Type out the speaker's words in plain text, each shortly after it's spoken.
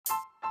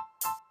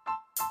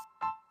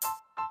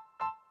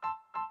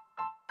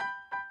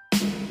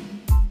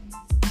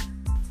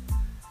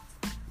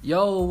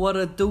Yo, what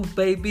it do,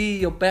 baby?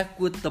 You're back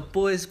with the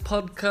Boys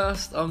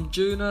Podcast. I'm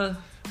Juna.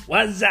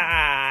 What's up?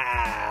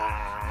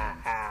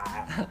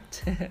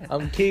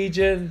 I'm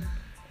Keegan.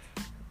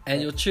 And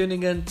you're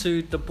tuning in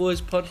to the Boys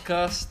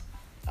Podcast.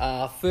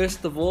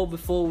 First of all,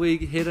 before we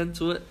head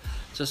into it,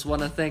 just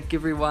want to thank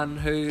everyone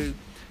who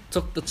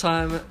took the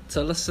time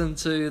to listen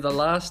to the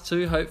last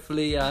two.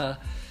 Hopefully,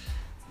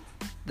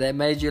 they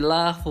made you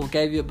laugh or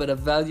gave you a bit of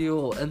value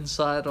or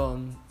insight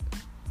on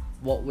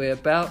what we're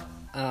about.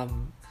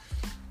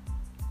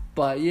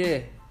 But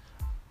yeah,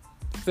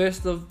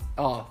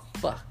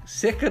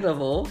 second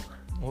of all,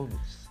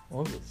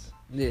 August.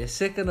 Yeah,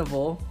 second of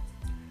all,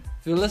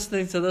 if you're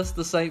listening to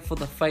this ain't for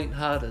the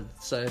faint-hearted.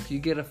 So if you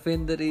get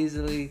offended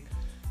easily,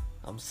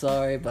 I'm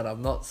sorry, but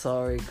I'm not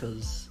sorry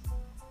because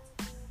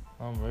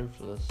I'm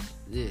ruthless.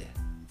 Yeah.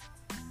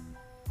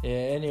 Yeah,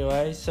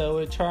 anyway, so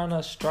we're trying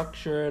to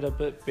structure it a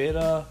bit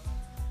better.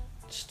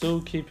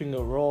 Still keeping it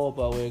raw,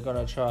 but we're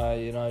going to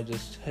try,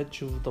 just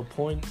hit you with the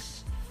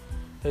points.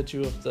 Hit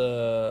you with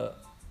the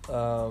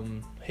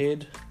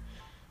head.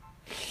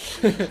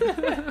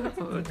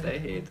 With the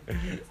head.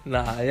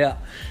 Yeah.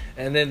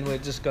 And then we're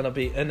just going to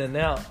be in and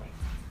out.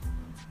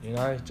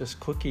 Just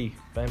quickie.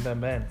 Bang,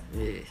 bang, bang.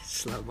 Yeah,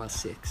 slow my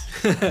sex.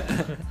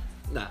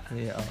 Nah.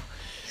 Yeah.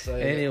 So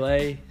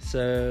anyway,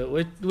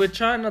 so we're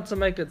trying not to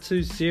make it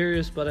too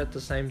serious, but at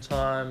the same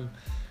time,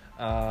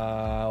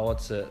 we're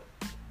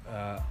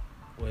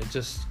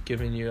just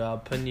giving you our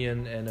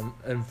opinion and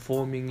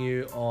informing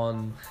you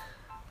on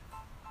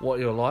what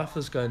your life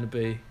is going to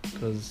be,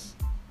 because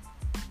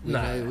we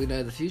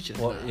know the future.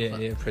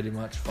 Yeah, pretty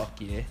much. Fuck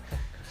yeah.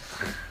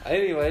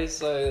 Anyway,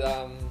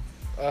 so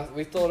I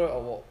thought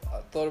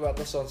about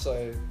this one.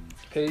 So,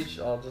 Keej,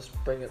 I'll just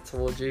bring it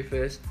towards you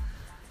first.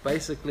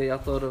 Basically, I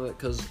thought of it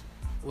because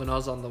when I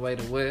was on the way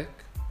to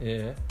work,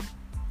 yeah,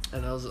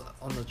 and I was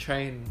on the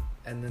train,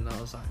 and then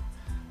I was like,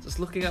 just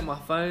looking at my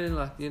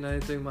phone,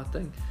 doing my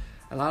thing,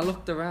 and I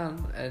looked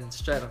around, and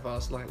straight up I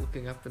was like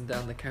looking up and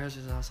down the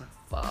carriages, and I was like,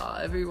 fuck,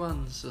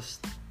 everyone's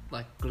just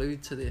like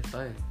glued to their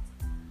phone.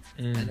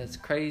 And it's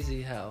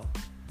crazy how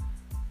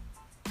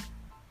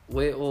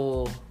we're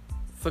all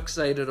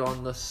fixated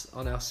on this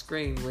on our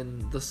screen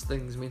when this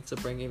thing's meant to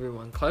bring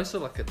everyone closer.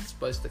 Like, it's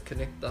supposed to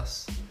connect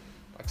us,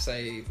 like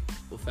say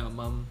with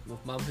mum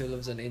who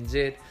lives in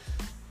NZ,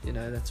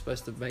 that's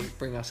supposed to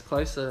bring us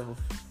closer,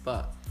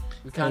 but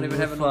we can't even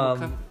have a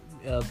normal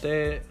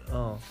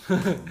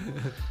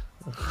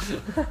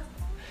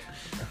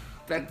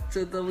back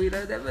to the we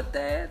don't have a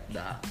dad.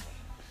 Nah,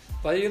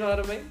 but you know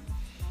what I mean.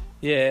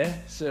 Yeah,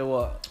 so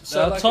what?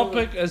 So our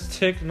topic is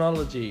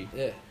technology.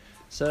 Yeah.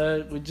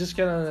 So we're just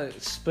going to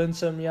spin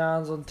some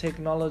yarns on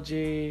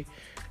technology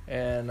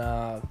and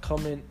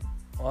comment,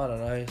 I don't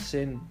know,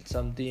 send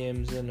some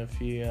DMs in if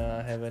you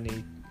have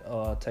any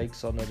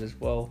takes on it as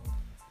well.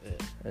 Yeah.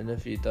 And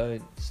if you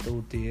don't,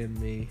 still DM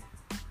me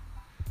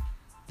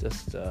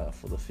just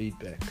for the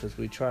feedback, because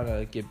we're trying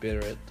to get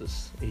better at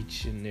this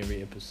each and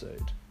every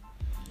episode.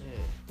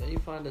 Yeah. Don't you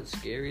find it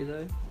scary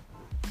though?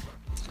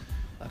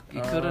 Like,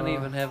 you couldn't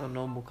even have a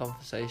normal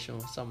conversation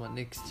with someone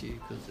next to you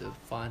because they'll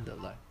find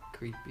it like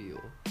creepy,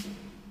 or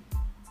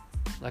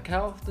like,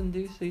 how often do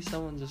you see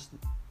someone just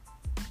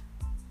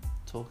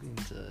talking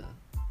to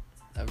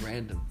a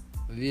random?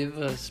 Have you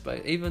ever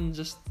even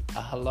just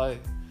a hello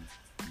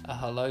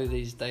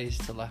these days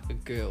to like a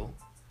girl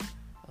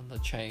on the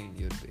train?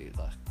 You'd be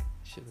like,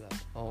 she'd be like,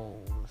 oh,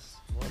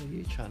 what are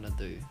you trying to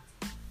do?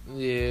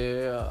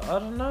 Yeah, I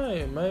don't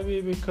know.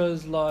 Maybe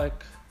because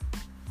like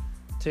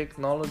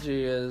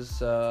technology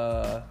is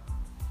like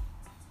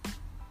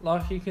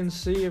you can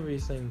see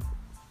everything,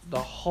 the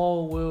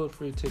whole world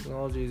through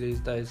technology these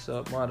days. So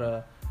it might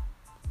have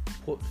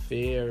put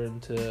fear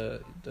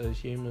into the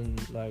human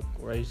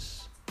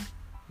race.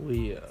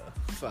 We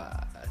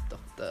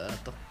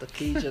Dr.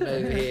 Keegan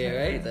over here,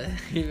 eh? The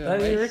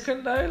human race. You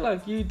reckon though?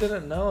 You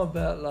didn't know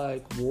about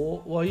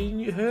war. Well,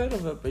 you heard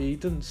of it, but you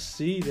didn't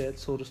see that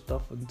sort of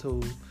stuff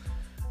until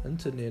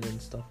internet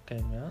and stuff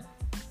came out.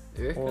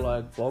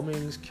 Or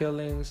bombings,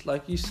 killings.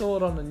 You saw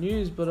it on the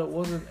news, but it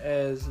wasn't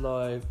as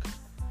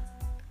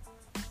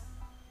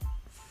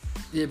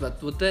Yeah,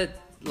 but would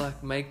that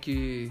make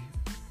you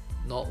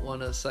not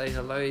want to say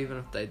hello even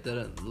if they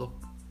didn't look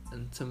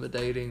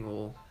intimidating?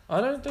 Or I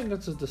don't think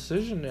it's a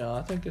decision now.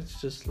 I think it's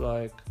just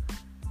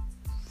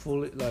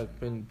fully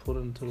been put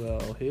into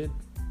our head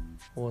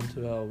or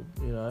into our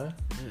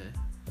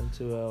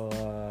into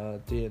our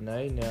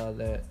DNA now,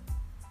 that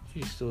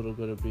you sort of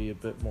got to be a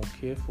bit more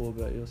careful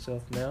about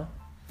yourself now.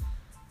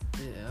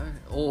 Yeah,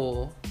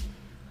 or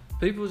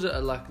people just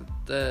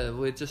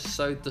we're just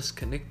so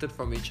disconnected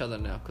from each other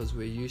now because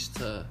we're used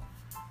to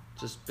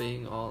just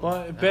being on.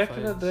 But back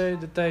in the day,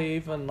 did they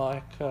even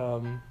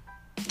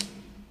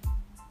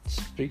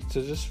speak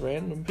to just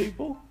random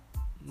people?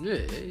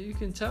 Yeah, you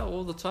can tell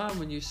all the time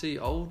when you see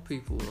old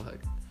people,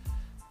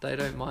 they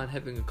don't mind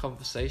having a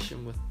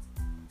conversation with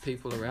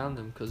people around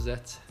them because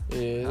that's how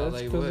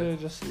they work. Because they're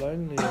just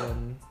lonely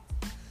and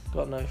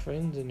got no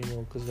friends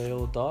anymore because they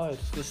all died.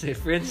 Because their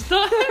friends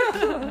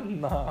died?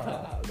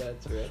 Nah.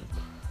 That's right.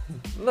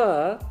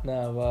 Nah.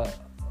 No, but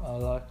I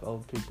like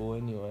old people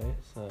anyway.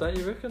 So. Don't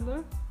you reckon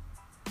though?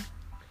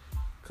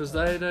 Because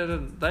they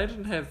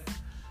didn't have.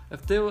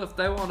 If they were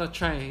on a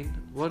train,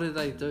 what did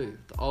they do?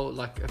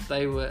 Like if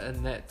they were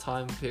in that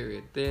time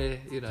period, they're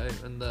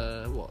in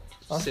the what?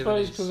 I 70s.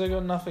 suppose because they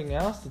got nothing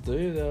else to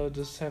do, they'll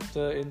just have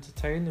to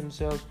entertain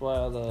themselves by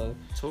either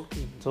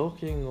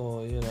talking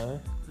or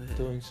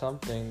doing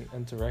something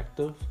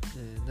interactive.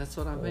 Yeah, that's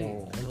what I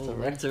mean.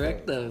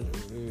 Interactive.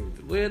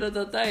 Word of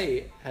the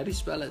day. How do you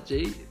spell it,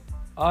 G?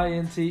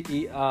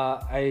 INTERACTIVE.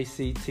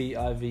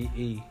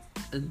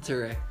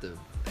 Interactive.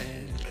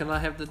 And can I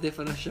have the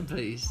definition,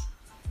 please?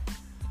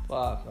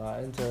 Fuck,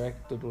 I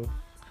interacted with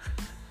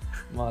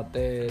my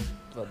dad,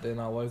 but then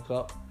I woke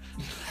up.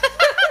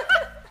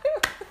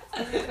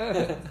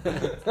 That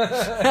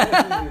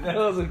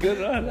was a good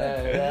one.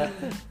 Yeah.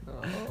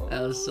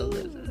 That was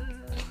solid.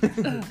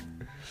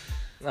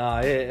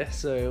 Yeah,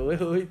 so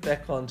we're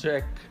back on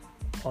track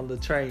on the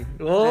train.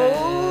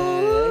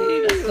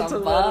 Oh, hey, got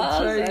some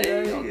bars,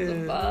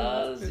 some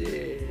bars,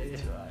 yeah.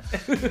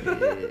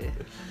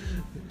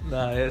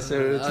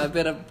 So I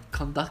better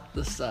conduct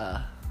this,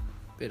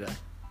 better.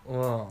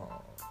 Oh,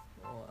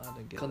 I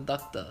didn't get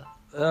Conductor.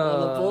 Oh,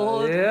 On the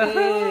board.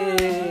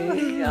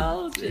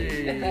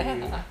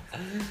 Yeah.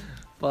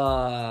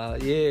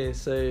 But yeah,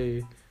 so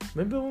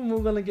remember when we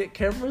were gonna get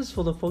cameras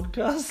for the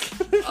podcast?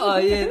 Oh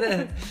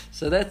yeah,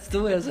 so that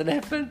still hasn't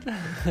happened.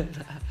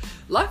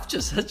 Life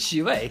just hits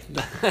you, eh?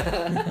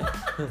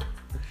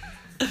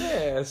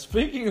 Yeah,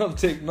 speaking of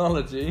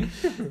technology.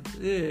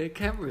 Yeah,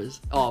 cameras.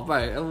 Oh,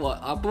 bro,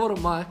 I bought a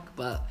mic,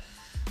 but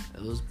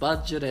it was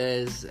budget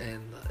as,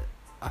 and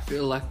I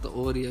feel like the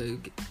audio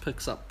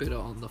picks up better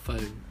on the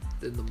phone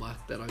than the mic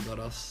that I got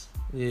us.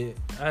 Yeah,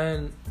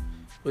 and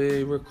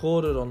we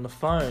recorded on the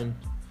phone,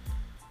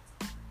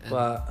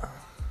 but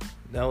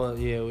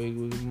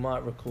we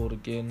might record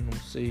again. We'll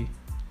see.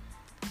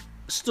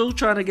 Still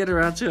trying to get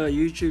around to our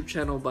YouTube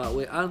channel, but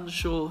we're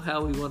unsure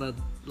how we want to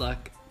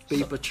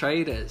be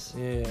portrayed as.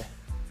 Yeah.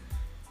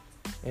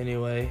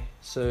 Anyway,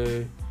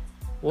 so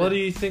what do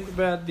you think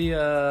about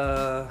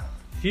the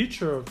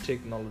future of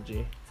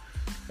technology?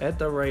 At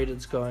the rate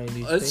it's going,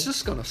 It's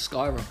just gonna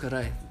skyrocket,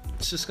 eh?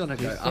 It's just gonna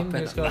go up and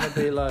up. It's gonna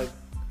be like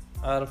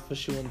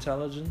artificial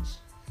intelligence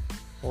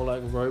or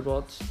like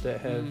robots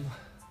that have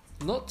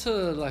not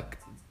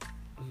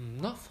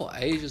for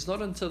ages,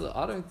 not until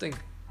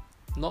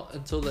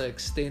the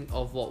extent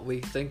of what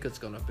we think it's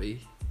gonna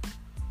be.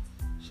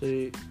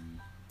 So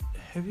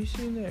have you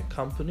seen that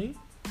company?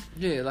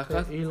 Yeah,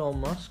 Elon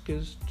Musk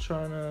is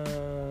trying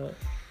to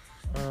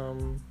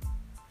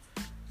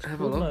have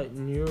a look. Like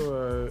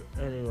neuro.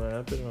 Anyway,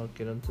 I better not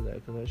get into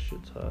that because that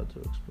shit's hard to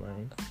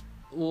explain.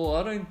 Well,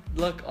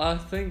 I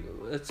think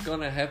it's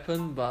gonna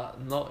happen,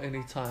 but not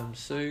anytime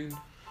soon.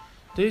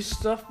 There's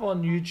stuff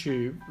on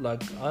YouTube, I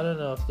don't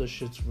know if this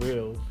shit's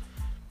real,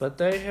 but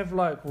they have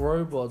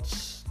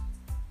robots,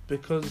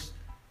 because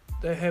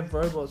they have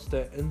robots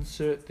that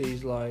insert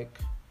these I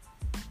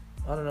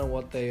don't know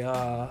what they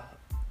are,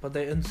 but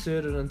they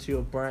insert it into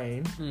your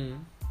brain,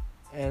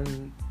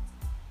 and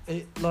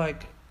it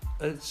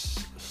it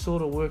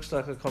sort of works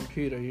like a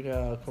computer. You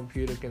know how a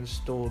computer can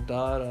store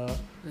data,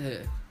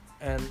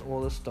 and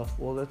all this stuff.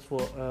 Well, that's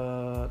what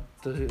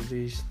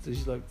these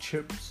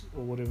chips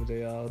or whatever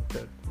they are.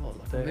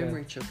 A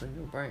memory chip in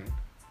your brain.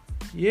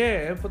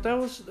 Yeah, but it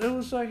was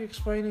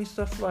explaining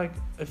stuff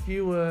if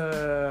you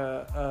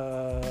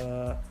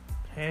were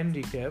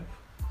handicapped,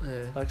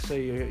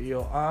 say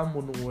your arm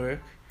wouldn't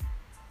work,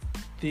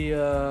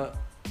 the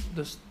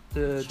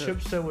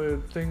chips that were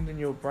thinged in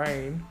your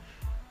brain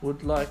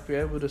would be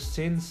able to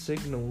send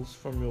signals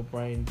from your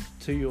brain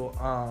to your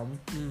arm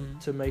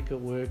to make it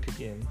work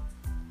again.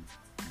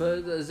 But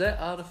is that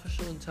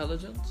artificial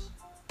intelligence?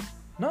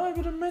 No,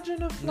 but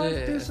imagine if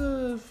there's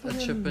a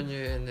chip in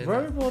you and then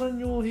robot in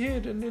your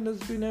head, and then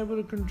it's been able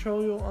to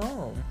control your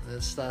arm.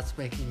 It starts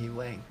making you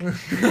wank.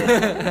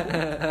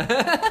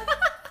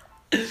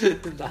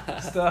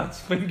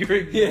 Starts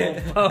fingering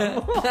your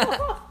bum.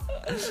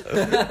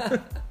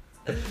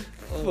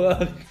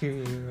 Fuck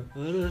you.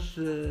 What a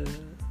shit.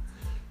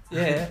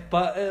 Yeah,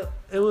 but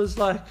it was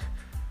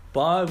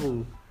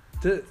Bible.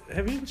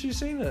 Haven't you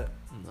seen it?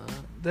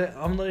 No.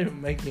 I'm not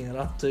even making it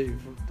up too.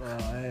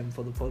 I am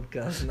for the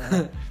podcast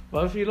now.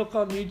 But if you look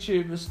on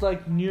YouTube, it's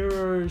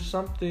neuro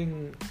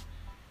something,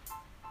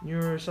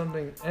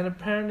 and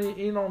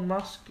apparently Elon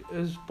Musk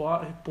has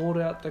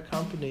bought out the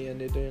company, and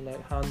they're doing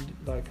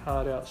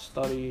hard out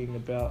studying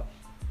about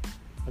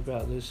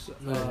this.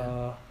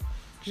 Because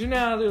you know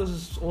how there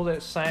was all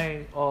that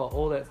saying,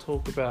 all that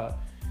talk about,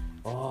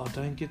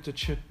 don't get the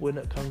chip when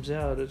it comes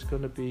out. It's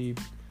gonna be.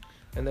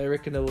 And they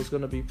reckon it was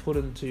going to be put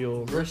into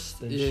your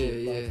wrist and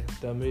shit,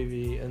 the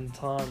movie In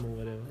Time or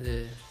whatever.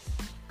 Yeah.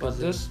 But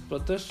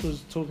this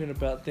was talking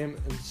about them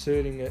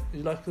inserting it.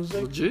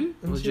 Would you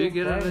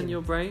get it in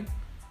your brain?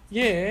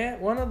 Yeah.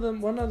 One of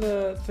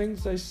the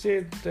things they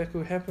said that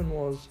could happen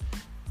was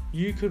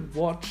you could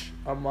watch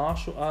a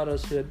martial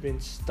artist who had been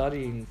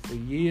studying for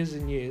years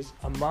and years,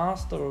 a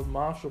master of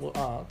martial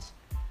arts,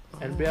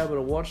 and be able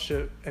to watch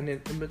it and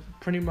then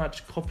pretty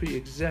much copy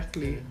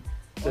exactly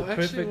the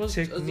perfect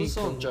technique. Is this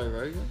on Joe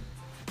Rogan?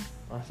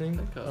 I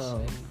think I've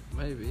seen,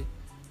 maybe.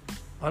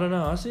 I don't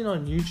know. I seen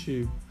on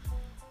YouTube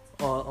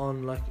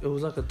on like it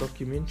was like a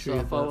documentary. So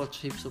if I watch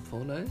heaps of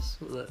pornos,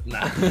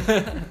 nah.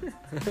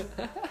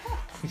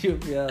 You'll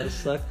be able to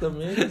suck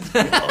them in.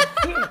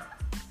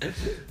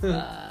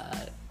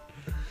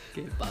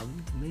 Get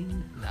bummed, me?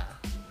 Nah.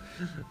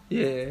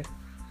 Yeah.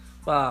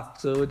 Fuck.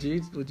 So would you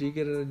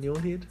get it in your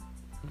head?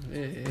 Yeah.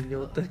 In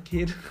your thick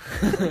head?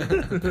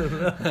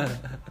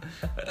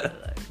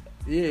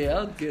 Yeah,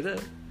 I'll get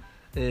it.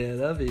 Yeah,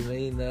 that'd be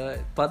mean though.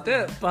 But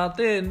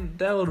then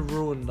that would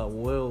ruin the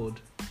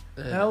world.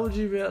 Yeah. How would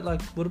you be able,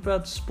 like? What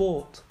about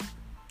sport?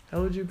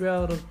 How would you be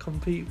able to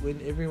compete when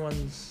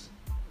everyone's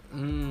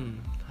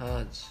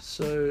hard.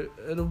 So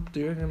do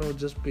you reckon it'll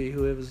just be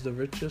whoever's the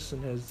richest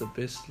and has the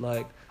best,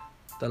 like,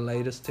 the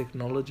latest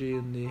technology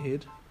in their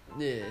head?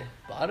 Yeah,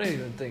 but I don't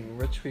even think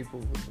rich people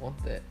would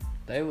want that.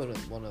 They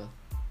wouldn't want to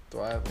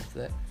thrive off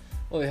that.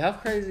 Oh, how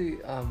crazy!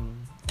 I'd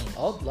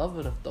love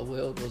it if the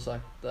world was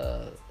like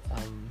the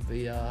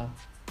VR,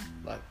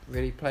 like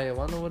Ready Player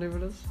One or whatever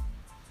it is.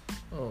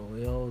 Oh,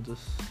 yeah, I'll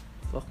just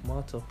fuck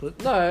my topic.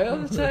 No,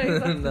 I'm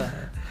saying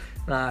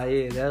nah,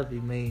 yeah, that'd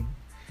be mean.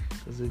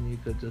 Because then you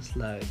could just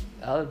like...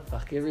 I would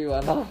fuck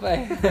everyone off,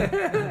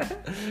 eh?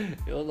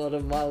 You're not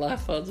in my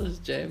life, I'll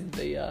just jam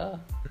VR.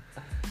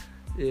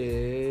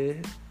 Yeah,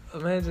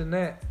 imagine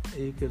that.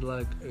 You could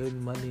like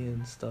earn money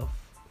and stuff.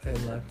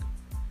 And like,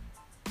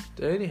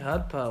 the only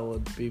hard part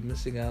would be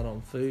missing out on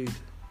food.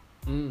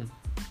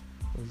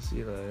 Because,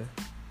 you know,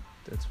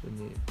 that's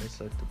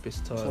like the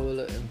best time.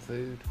 Toilet and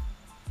food.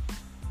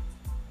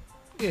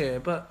 Yeah,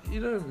 but you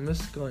don't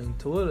miss going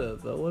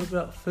toilet. But what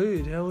about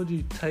food? How would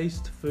you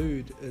taste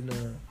food in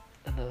a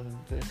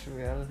virtual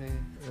reality?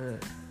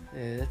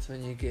 Yeah, that's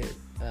when you get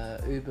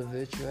Uber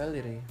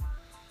virtuality.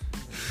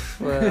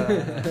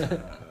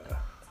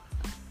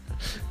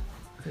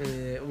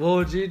 Yeah, what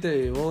would you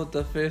do? What would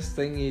the first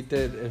thing you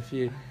did if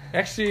you...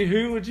 Actually,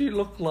 who would you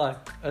look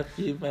like if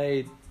you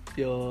made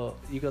you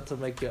got to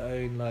make your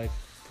own, like,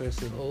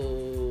 person?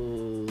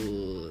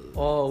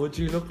 Oh, would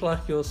you look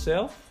like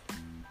yourself?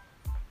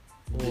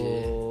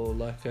 Or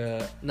like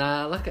a...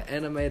 Nah, like an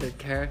animated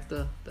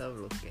character. That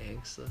would look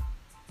gangster.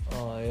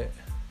 Oh, yeah.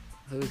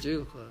 Who would you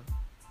look like?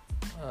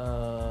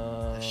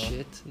 A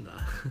shit?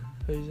 Nah.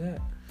 Who's that?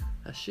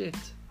 A shit.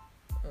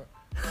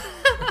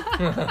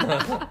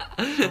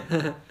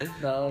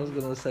 No, I was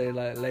gonna say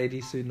like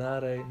Lady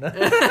Tsunade.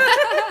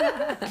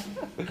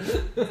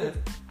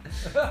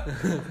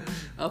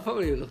 I'll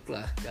probably look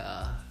like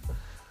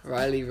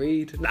Riley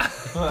Reid. Nah.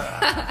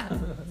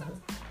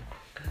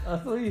 I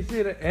thought you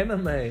said an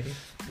anime.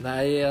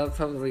 Nah, yeah, I'll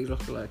probably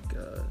look like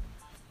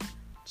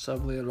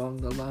somewhere along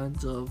the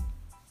lines of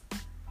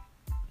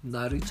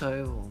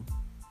Naruto or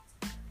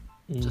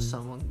just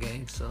someone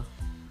gangster.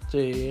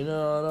 Gee, you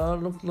know what I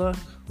look like?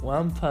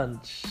 One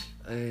Punch.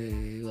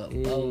 Hey, what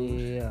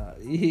yeah.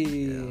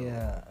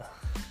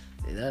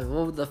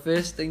 What would the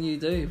first thing you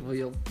do for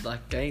your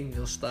like game,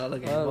 your style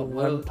of game?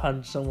 One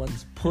punch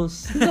someone's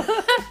puss.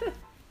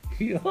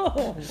 Yo,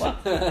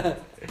 what?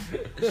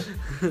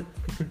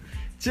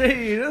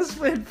 Gee, this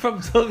went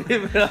from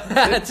talking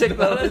about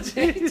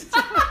technology.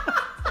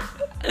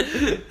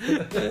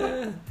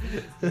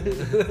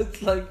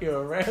 It's like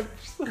your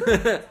raps. We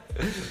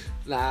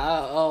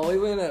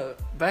went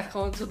back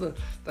onto the...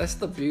 That's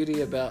the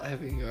beauty about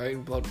having your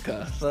own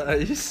podcast.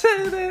 You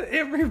say that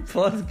every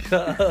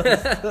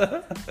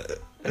podcast.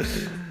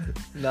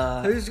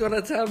 Nah. Who's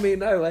gonna tell me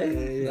no,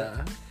 eh? Yeah.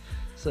 Nah.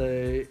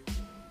 So,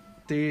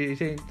 do you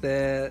think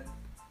that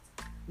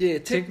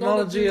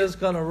technology is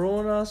gonna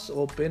ruin us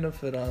or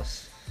benefit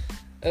us?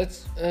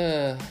 It's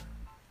oh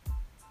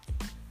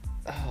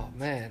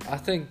man, I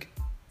think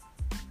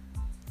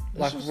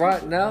like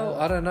right now,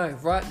 I don't know.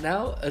 Right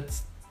now,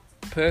 it's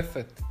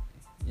perfect.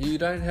 You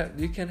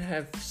can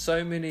have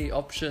so many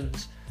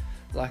options.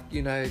 Like,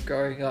 you know,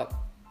 growing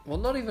up, well,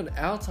 not even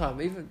our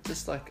time, even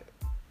just like,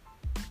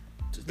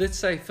 let's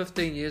say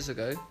 15 years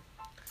ago,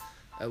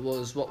 it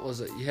was, what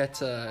was it? You had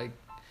to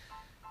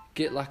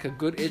get like a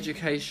good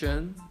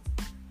education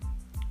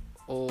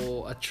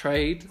or a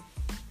trade,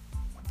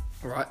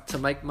 right, to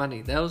make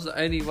money. That was the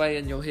only way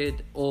in your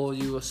head, or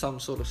you were some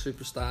sort of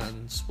superstar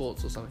in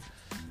sports or something.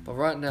 But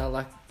right now,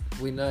 like,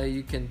 we know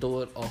you can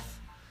do it off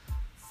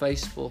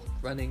Facebook,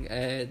 running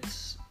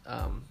ads,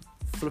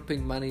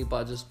 flipping money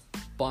by just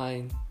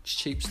buying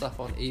cheap stuff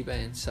on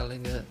eBay and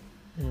selling it.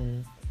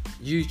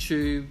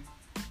 YouTube,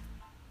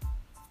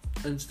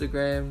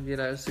 Instagram, you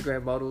know,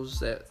 Instagram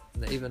models that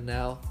even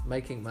now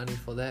making money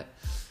for that.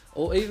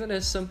 Or even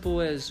as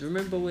simple as,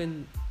 remember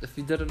when, if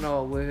you didn't know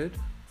a word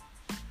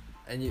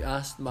and you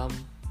asked mum,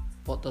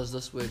 what does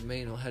this word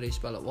mean, or how do you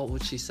spell it, what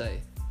would she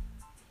say?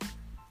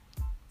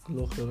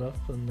 Look it up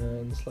in the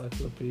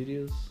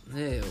encyclopedias.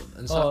 Yeah,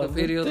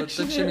 encyclopedia or the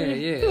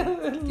dictionary,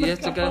 yeah. You have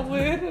to go...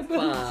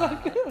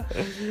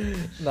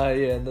 No,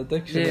 yeah, in the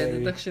dictionary. Yeah,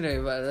 in the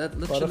dictionary, but that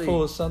literally... But if it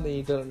was something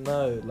you didn't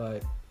know,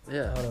 like,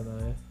 yeah, I don't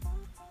know.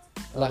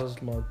 How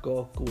does my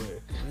cock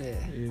work?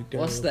 Yeah.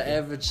 What's the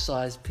average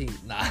size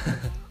penis? Nah.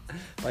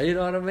 But you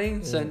know what I mean?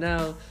 Yeah. So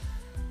now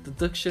the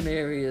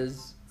dictionary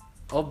is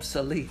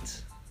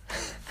obsolete.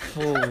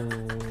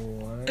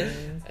 Oh,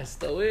 that's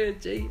the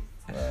word, G.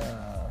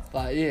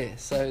 But yeah,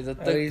 so the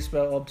how do you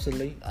spell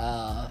obsolete?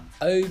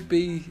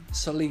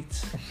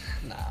 obsolete.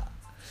 Nah.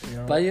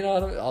 Yeah. But you know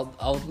what I mean?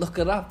 I'll look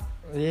it up.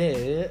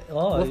 Yeah.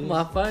 Oh, with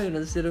my phone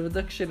instead of a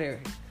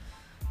dictionary.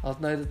 I'll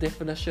know the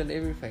definition,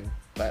 everything.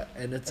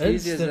 And it's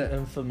easier instant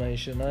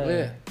information,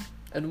 Yeah.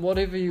 And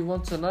whatever you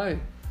want to know.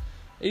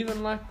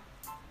 Even like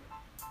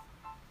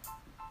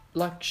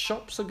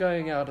shops are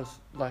going out of,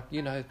 like,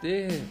 you know,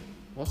 they're,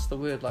 what's the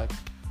word, like,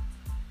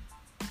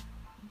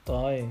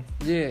 dying.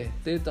 Yeah,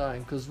 they're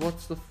dying, because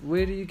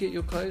where do you get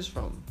your clothes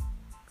from?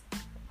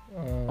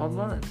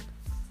 Online.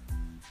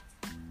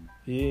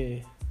 Yeah.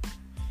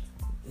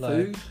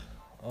 Food?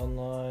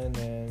 Online,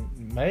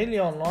 and mainly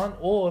online,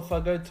 or if I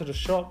go to the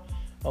shop,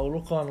 I'll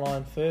look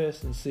online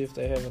first and see if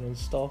they have it in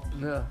stock.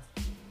 Yeah.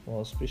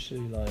 Well,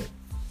 especially like,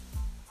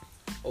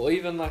 or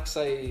even like,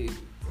 say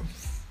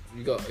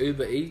you got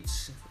Uber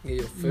Eats, you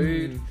get your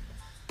food,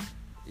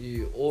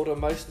 you order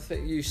most of the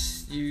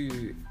things,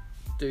 you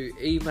do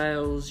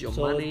emails, your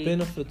money. So it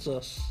benefits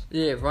us.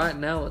 Yeah, right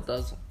now it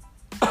does.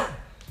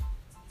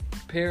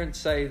 Parents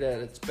say that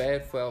it's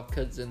bad for our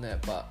kids and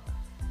that, but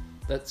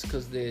that's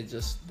because they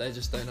just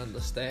don't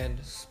understand.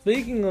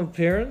 Speaking of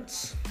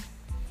parents,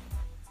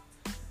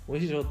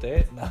 where's your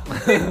dad? No.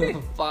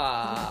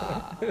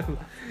 Fuck. I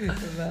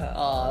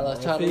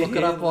was trying to look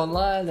it up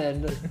online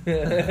and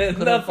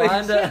couldn't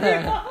find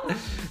it.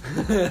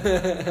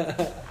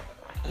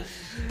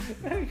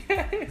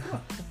 Okay.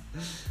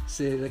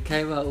 See, they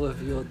came up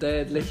with your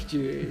dad left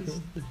you.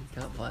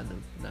 Can't find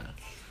him. Nah.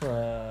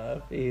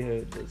 If he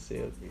heard this,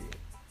 he'd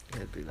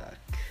be like,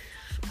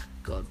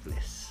 God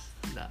bless.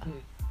 Nah.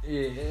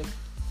 Yeah.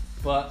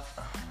 But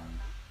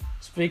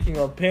speaking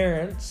of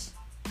parents,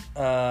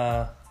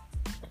 do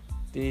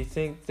you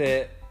think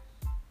that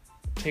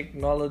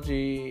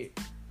technology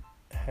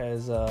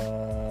has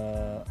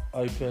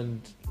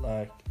opened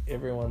like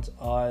everyone's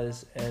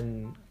eyes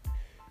and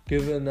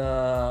given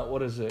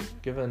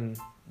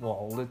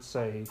well, let's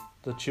say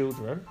the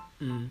children,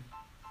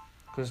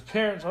 because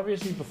parents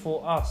obviously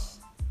before us,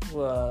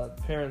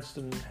 parents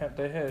didn't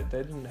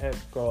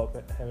grow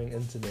up having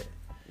internet.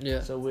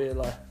 Yeah. So we're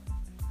like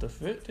the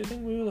first. Do you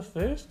think we were the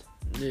first?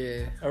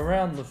 Yeah.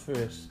 Around the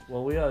first.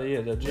 Well, we are. Yeah,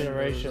 the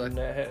generation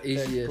that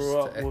grew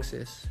up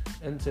with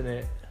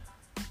internet.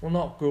 Well,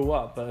 not grew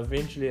up, but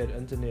eventually had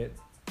internet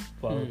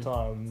by the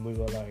time we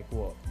were like,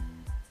 what,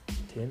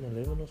 10,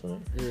 11 or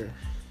something? Yeah.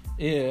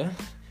 Yeah.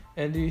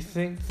 And do you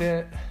think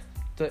that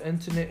the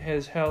internet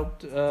has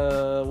helped,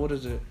 our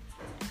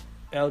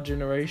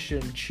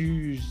generation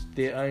choose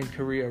their own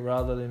career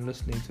rather than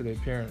listening to their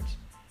parents?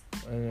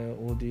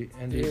 Do you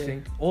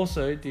think,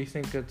 also, do you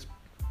think it's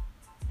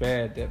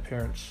bad that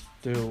parents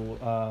still,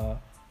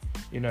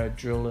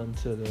 drill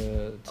into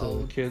the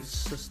kids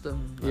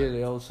system?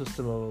 The old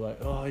system of like,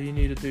 oh, you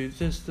need to do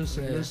this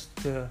and this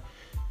to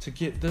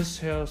get this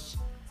house,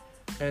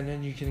 and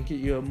then you can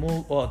get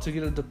to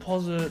get a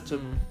deposit to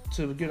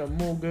get a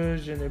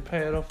mortgage, and then pay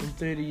it off in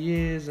 30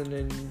 years, and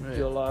then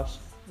your life's,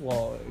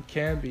 it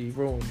can be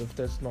ruined if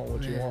that's not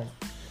what you want.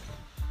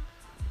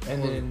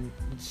 And then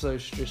it's so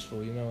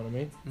stressful, you know what I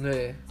mean?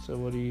 Yeah. So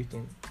what do you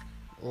think?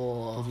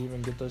 Did you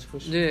even get those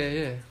questions?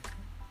 Yeah.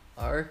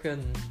 I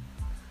reckon,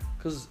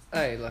 because,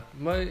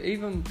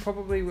 even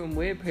probably when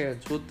we're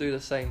parents would do the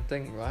same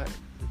thing, right?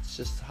 It's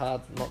just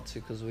hard not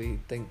to, because we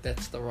think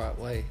that's the right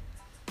way.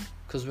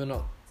 Because we're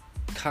not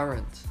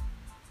current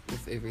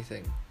with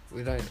everything.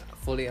 We don't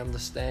fully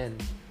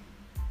understand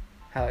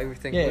how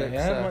everything works.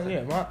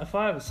 If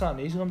I have a son,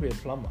 he's going to be a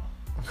plumber.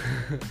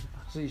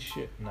 See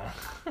shit, nah.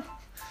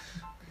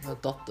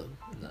 Adopt him,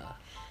 nah.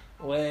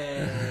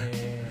 Well...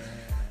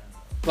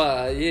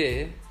 But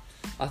yeah,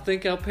 I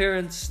think our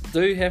parents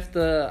do have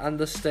to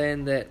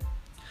understand that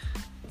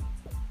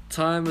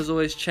time is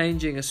always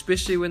changing,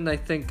 especially when they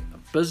think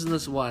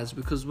business-wise,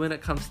 because when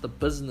it comes to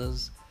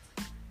business,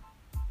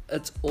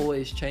 it's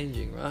always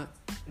changing, right?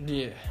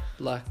 Yeah.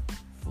 Like,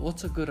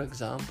 what's a good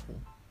example?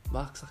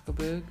 Mark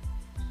Zuckerberg?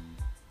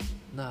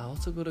 Nah,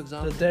 what's a good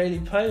example? The Daily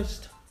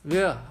Post.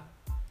 Yeah,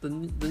 the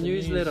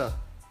newsletter.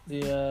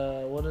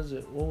 What is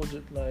it? What was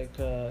it like?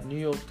 New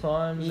York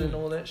Times and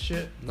all that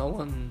shit. No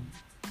one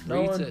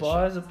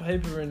buys a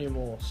paper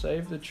anymore.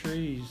 Save the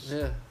trees.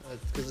 Yeah,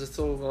 because it's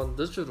all gone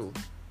digital.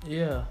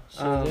 Yeah,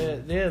 so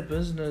they're a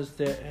business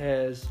that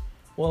has,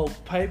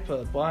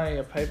 paper. Buying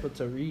a paper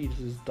to read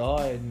has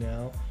died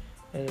now,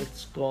 and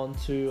it's gone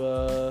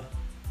to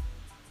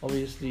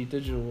obviously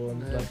digital,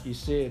 and like you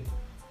said,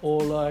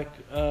 or like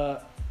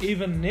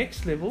even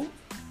next level,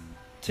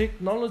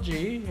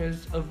 technology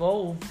has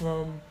evolved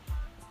from.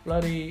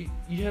 Bloody,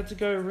 you had to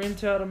go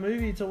rent out a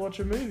movie to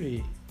watch a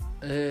movie.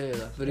 Yeah,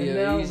 like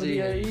Video Easy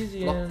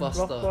and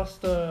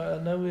Blockbuster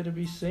are nowhere to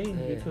be seen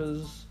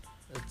because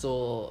it's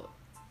all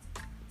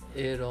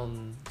aired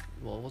on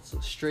what's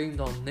it, streamed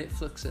on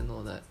Netflix and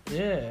all that.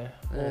 Yeah.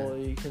 Or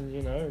you can,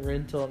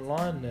 rent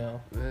online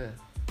now. Yeah.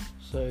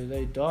 So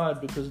they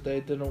died because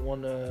they didn't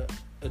want to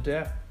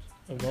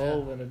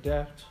evolve and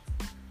adapt.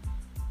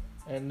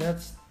 And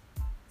that's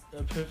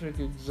a perfect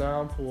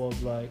example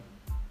of like...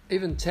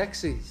 Even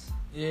taxis.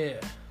 Yeah.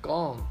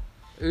 Gone.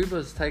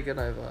 Uber's taken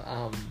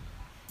over.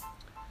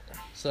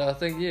 So I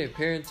think,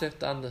 parents have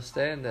to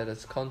understand that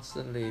it's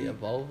constantly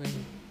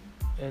evolving.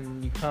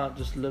 And you can't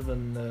just live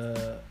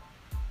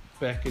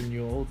back in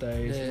your old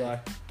days. Yeah.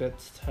 Like,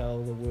 that's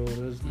how the world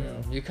is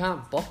now. You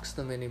can't box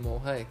them anymore,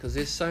 hey? Because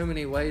there's so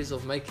many ways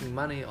of making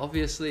money.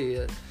 Obviously,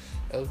 it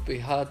would be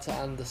hard to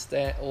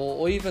understand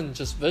or even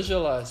just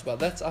visualize, but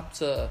that's up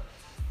to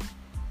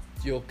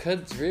your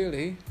kids,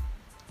 really.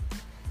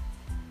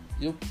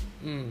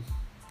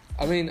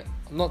 I mean,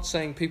 I'm not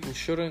saying people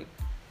shouldn't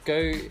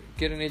go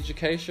get an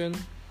education.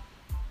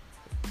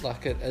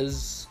 Like, it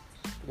is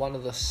one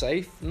of the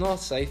not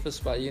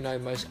safest, but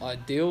most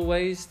ideal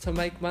ways to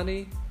make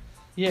money.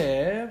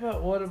 Yeah,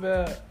 but what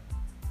about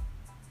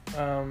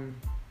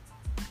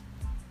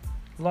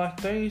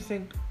like, don't you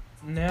think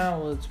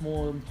now it's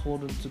more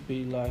important to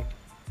be like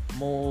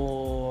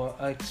more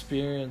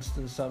experienced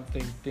in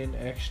something than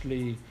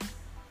actually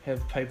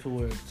have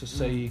paperwork to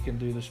say you can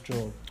do this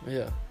job?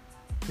 Yeah.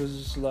 Because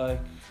it's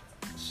like,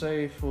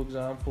 say for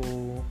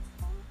example,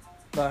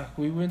 like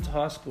we went to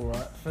high school,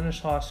 right?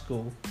 Finished high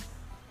school,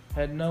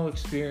 had no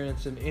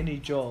experience in any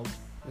job.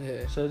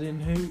 Yeah. So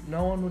then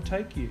no one will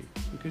take you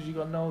because you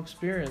got no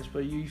experience,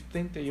 but you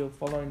think that you're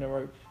following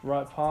the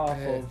right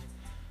path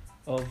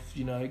of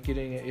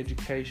getting an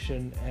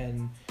education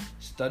and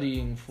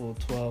studying for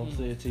 12,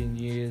 13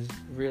 years,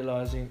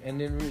 realizing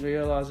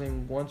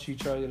once you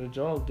try to get a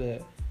job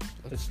that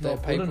it's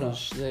not good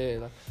enough.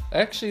 Yeah.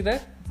 Actually,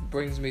 that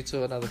brings me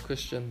to another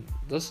question.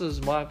 This is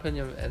my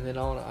opinion, and then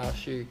I want to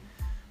ask you.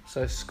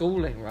 So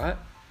schooling, right?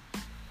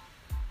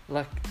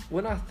 Like,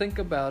 when I think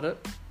about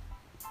it,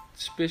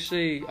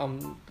 especially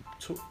I'm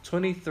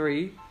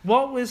 23.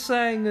 What we're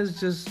saying is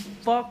just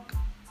fuck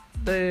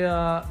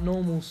the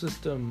normal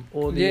system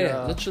or the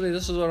literally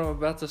this is what I'm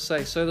about to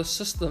say. So the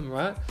system,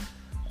 right,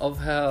 of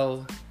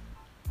how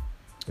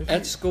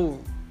at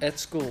school,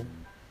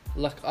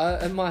 like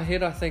in my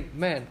head I think,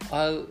 man,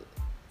 I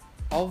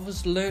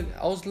was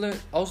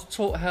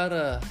taught how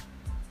to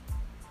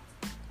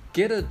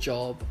get a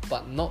job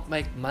but not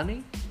make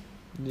money.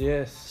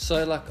 Yes.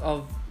 So like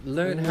I've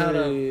learned how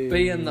to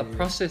be in the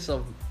process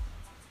of.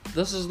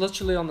 This is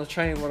literally on the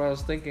train what I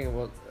was thinking,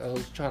 what I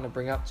was trying to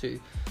bring up to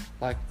you.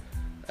 Like,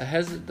 it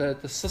hasn't,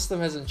 the system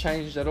hasn't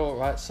changed at all,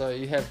 right? So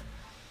we had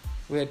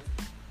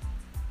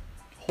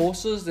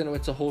horses, then it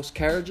went to horse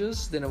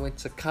carriages, then it went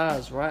to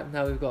cars, right?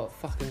 Now we've got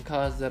fucking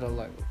cars that are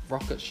like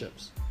rocket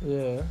ships.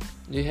 Yeah.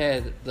 You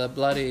had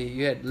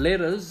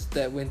letters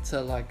that went to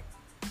like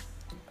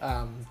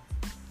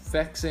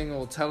faxing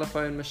or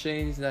telephone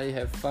machines. Now you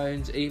have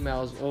phones,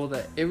 emails, all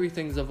that.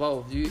 Everything's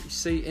evolved. You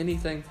see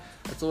anything,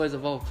 it's always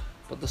evolved.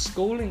 But the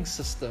schooling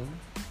system,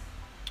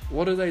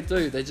 what do? They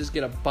just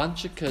get a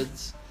bunch of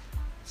kids,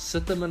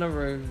 sit them in a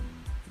room,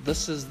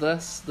 this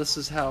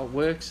is how it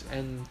works,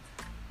 and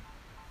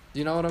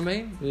you know what I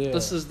mean? Yeah.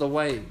 This is the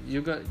way.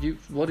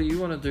 What do you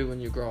want to do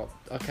when you grow up?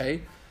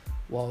 Okay,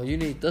 well, you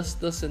need this,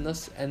 and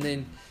this, and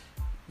then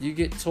you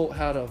get taught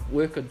how to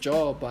work a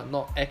job but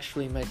not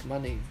actually make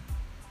money.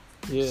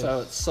 Yeah. So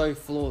it's so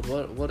flawed.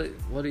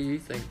 What do you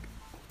think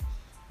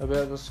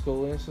about the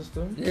schooling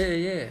system?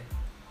 Yeah.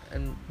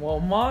 And well,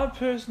 my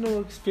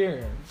personal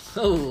experience.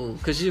 Oh,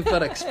 because you've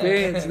got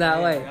experience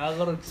now, eh? I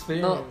got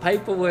experience. Not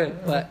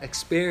paperwork, but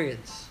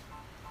experience.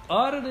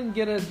 I didn't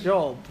get a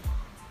job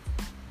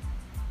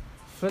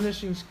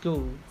finishing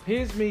school.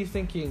 Here's me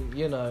thinking,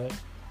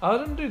 I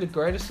didn't do the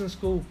greatest in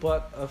school,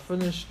 but I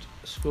finished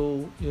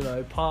school,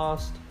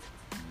 passed,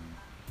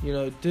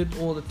 did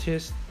all the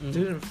tests, I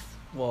didn't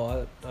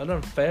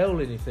fail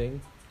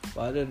anything,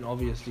 but I didn't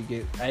obviously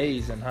get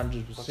A's and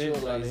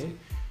 100%.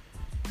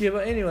 Yeah,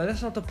 but anyway,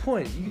 that's not the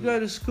point. You go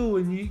to school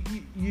and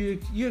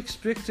you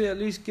expect to at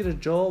least get a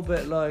job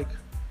at like,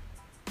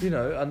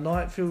 a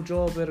night field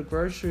job at a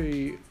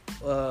grocery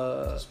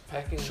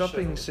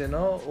shopping centre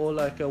or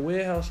like a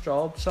warehouse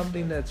job,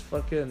 something that's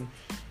fucking,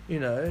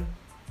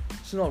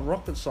 it's not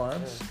rocket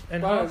science. Yeah.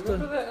 And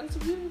remember that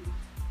interview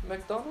at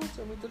McDonald's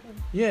and we didn't?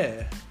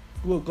 Yeah,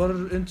 got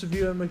an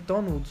interview at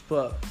McDonald's,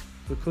 but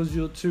because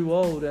you're too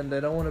old and they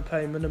don't want to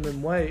pay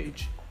minimum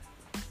wage.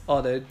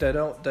 They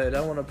don't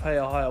want to pay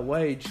a higher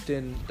wage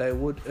than they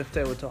would if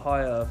they were to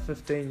hire a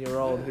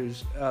 15-year-old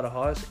who's out of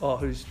high school or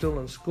who's still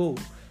in school.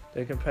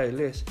 They can pay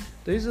less.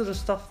 These are the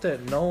stuff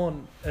that no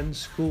one in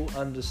school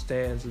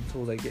understands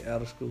until they get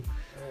out of school.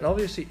 Yeah. And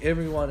obviously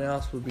everyone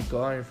else would be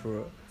going for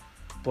it,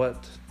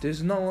 but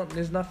there's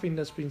nothing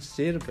that's been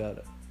said about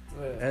it.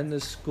 Yeah. And the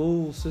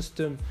school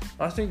system,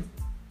 I think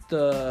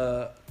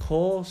the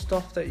core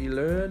stuff that you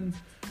learn,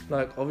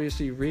 like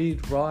obviously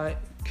read, write,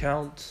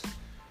 count,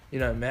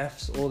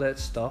 maths, all that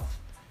stuff,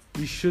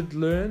 you should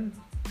learn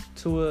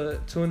to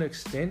an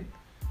extent,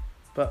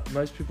 but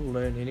most people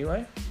learn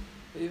anyway.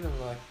 Even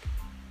like...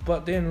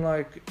 But then,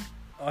 like,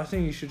 I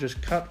think you should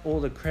just cut all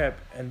the crap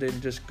and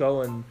then just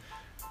go and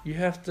you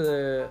have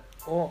to.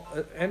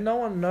 And no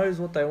one knows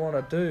what they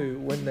want to do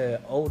when they're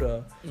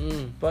older,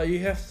 but you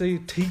have to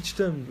teach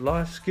them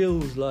life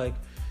skills like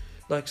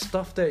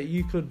stuff that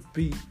you could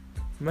be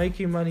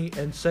making money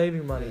and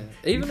saving money.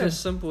 Yeah. Even as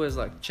simple as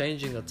like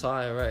changing a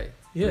tire, right?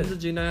 Yeah. When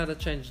did you know how to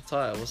change a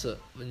tire? Was it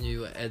when you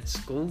were at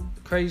school?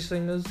 The crazy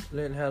thing is,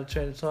 learn how to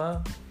change a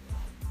tire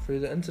through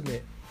the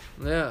internet.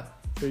 Yeah.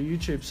 Through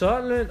YouTube. So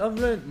I've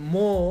learned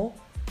more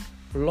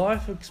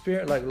life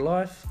experience, like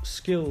life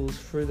skills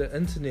through the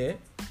internet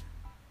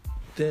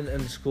than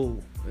in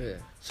school. Yeah.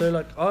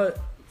 So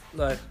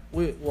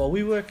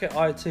we work at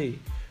IT.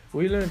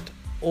 We learned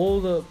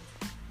all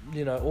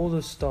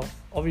the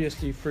stuff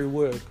obviously through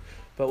work,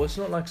 but it's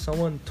not like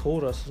someone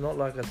taught us. It's not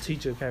like a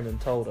teacher came and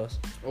told us.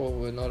 Or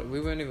we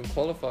weren't even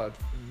qualified.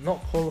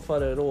 Not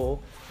qualified at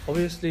all.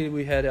 Obviously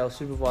we had our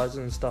supervisors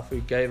and stuff who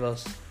gave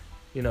us,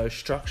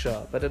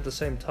 structure, but at the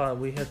same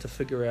time we had to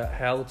figure out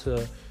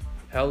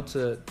how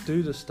to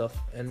do the stuff.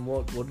 And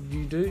what did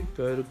you do?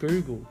 Go to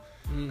Google,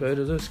 go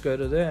to this, go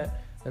to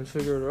that, and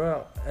figure it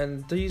out.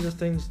 And these are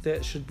things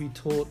that should be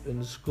taught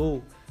in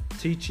school,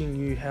 teaching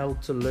you how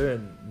to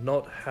learn,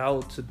 not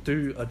how to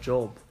do a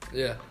job.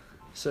 Yeah.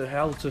 So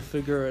how to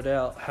figure it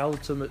out, how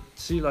to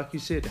see, like you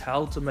said,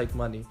 how to make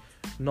money,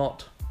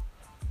 not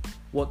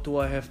what do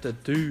I have to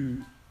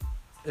do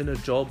in a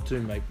job to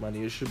make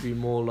money. It should be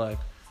more like,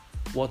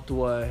 what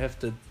do I have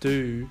to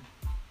do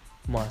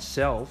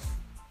myself?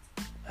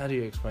 How do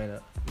you explain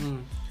it?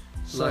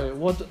 So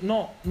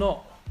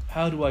not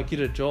how do I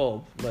get a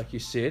job, like you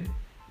said.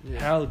 Yeah.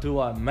 How do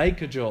I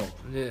make a job?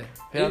 Yeah.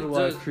 How do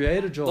I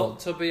create a job? Not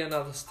to be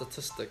another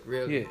statistic,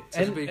 really.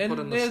 Yeah. To be put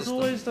in the there's system.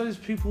 Always those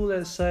people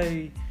that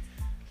say,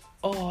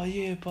 oh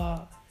yeah,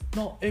 but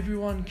not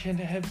everyone can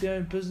have their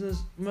own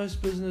business.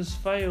 Most business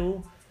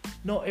fail.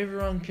 Not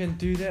everyone can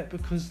do that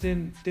because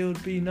then there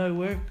would be no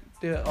work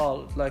there.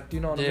 Do you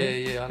know what I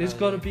mean? Yeah. There's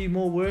got to be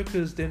more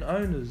workers than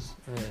owners.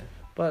 Yeah.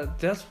 But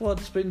that's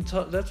what's been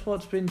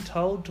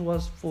told to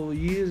us for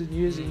years and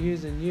years and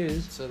years and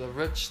years. So the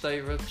rich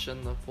stay rich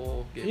and the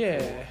poor get poor.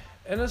 Yeah,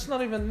 and it's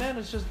not even that.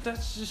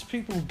 That's just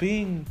people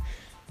being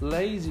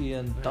lazy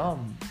and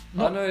dumb.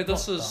 I know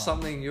this is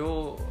something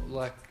you're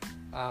like,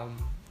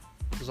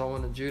 because I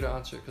wanted you to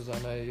answer it because I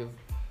know you've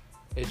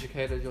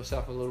educated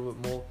yourself a little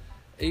bit more.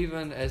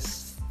 Even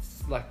as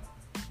like,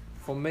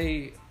 for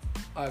me,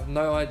 I have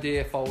no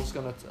idea if I was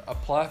gonna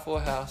apply for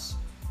a house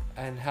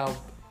and how.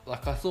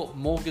 Like, I thought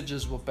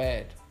mortgages were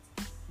bad.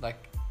 Like,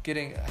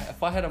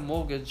 if I had a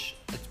mortgage,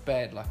 it's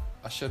bad. Like,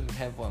 I shouldn't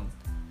have one.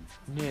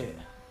 Yeah.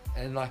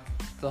 And, like,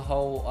 the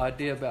whole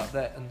idea about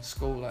that in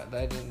school, like,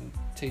 they didn't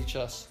teach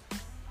us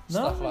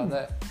stuff like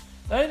that.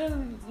 They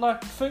didn't,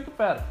 think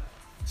about it.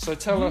 So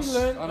tell us.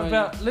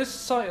 Let's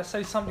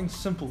say something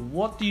simple.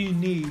 What do you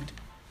need?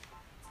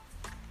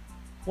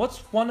 What's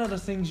one of the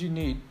things you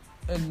need,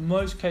 in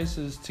most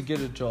cases, to get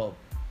a job?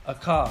 A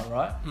car,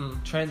 right?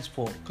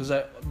 Transport. Because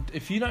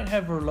if you don't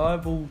have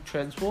reliable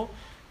transport,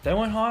 they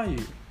won't hire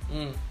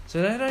you.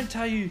 So they don't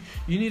tell you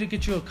need to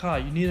get you a car.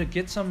 You need to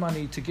get some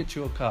money to get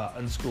you a car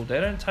in school.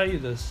 They don't tell you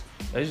this.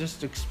 They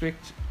just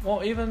expect...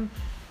 Well, even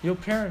your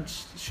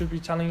parents should be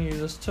telling you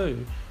this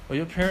too. Or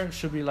your parents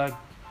should be like...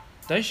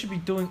 They should be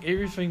doing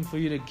everything for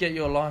you to get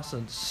your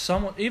license.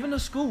 Even the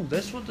school.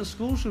 That's what the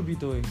school should be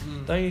doing.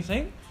 Don't you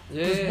think?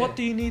 Yeah. Because what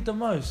do you need the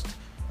most?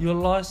 Your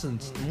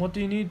license. And what do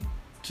you need...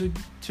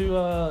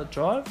 To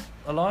drive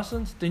a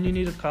license, then you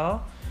need a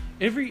car.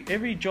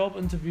 Every job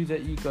interview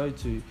that you go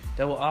to,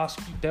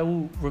 they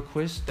will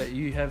request that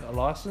you have a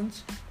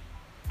license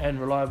and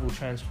reliable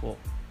transport.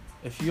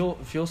 If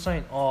you're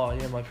saying, oh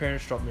yeah, my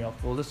parents dropped me off,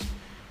 well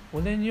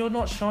then you're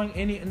not showing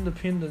any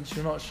independence.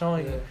 You're not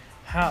showing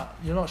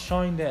you're not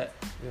showing that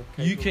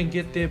you can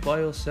get there by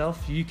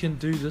yourself. You can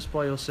do this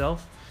by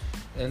yourself,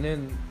 and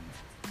then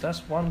that's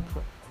one.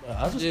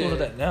 I just thought of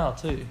that now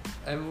too.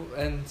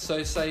 And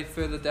so say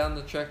further down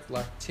the track,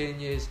 like 10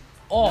 years,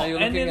 now you're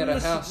looking at a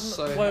house.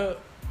 So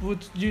we're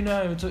talking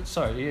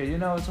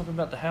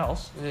about the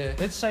house. Yeah.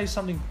 Let's say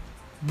something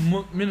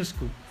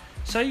minuscule.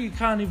 Say you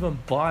can't even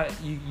buy it.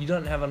 You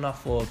don't have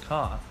enough for a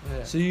car.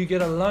 Yeah. So you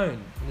get a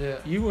loan. Yeah.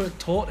 You weren't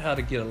taught how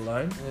to get a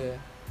loan. Yeah.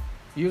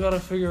 You got to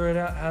figure it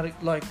out how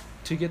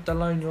to get the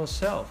loan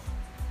yourself.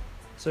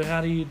 So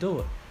how do you do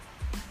it?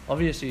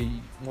 Obviously,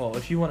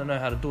 if you want to know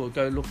how to do it,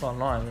 go look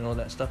online and all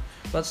that stuff.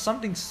 But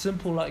something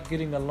simple like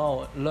getting a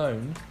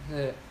loan,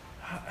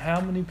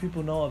 how many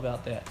people know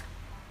about that?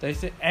 They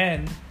say,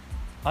 and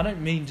I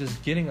don't mean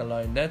just getting a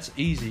loan. That's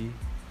easy.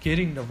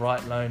 Getting the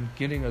right loan,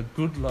 getting a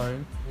good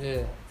loan.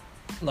 Yeah.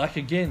 Like,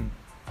 again,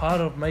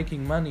 part of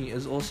making money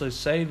is also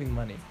saving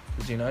money.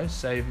 Because,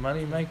 save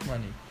money, make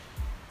money.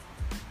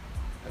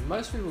 And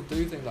most people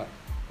do think like,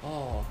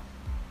 oh,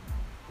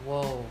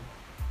 whoa,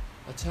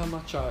 that's how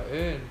much I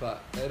earn,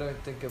 but they don't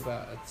think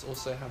about it's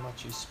also how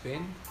much you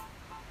spend.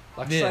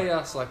 Like, say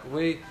us, like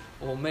me,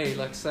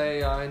 like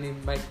say I only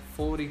make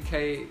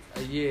 40k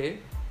a year,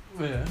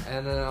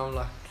 and then I'm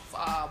like,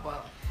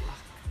 but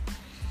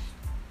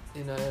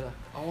like,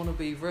 I want to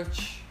be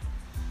rich.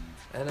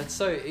 And it's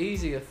so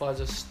easy if I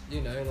just,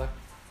 like,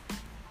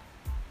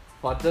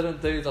 if I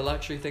didn't do the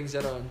luxury things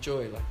that I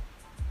enjoy, like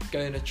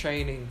going to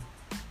training.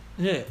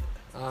 Yeah.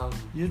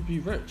 You'd be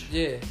rich.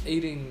 Yeah,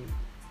 eating,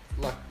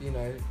 like,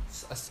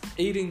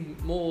 eating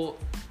more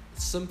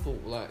simple,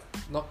 like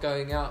not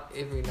going out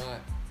every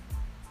night.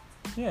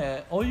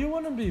 Yeah, or you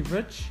wouldn't be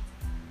rich.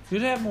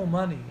 You'd have more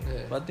money,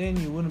 Yeah. but then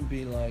you wouldn't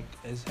be like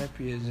as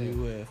happy as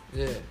you were.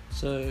 Yeah.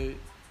 So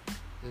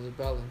there's a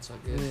balance, I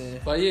guess. Yeah.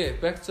 But yeah,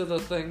 back to the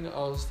thing.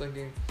 I was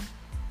thinking,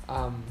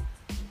 like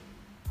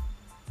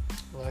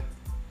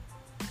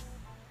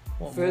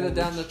what further mortgage?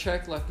 down the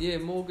track, like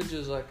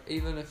mortgages. Like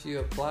even if you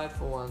applied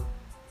for one,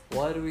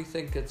 why do we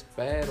think it's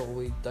bad, or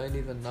we don't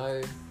even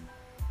know?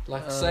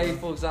 Like say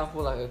for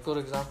example, like a good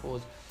example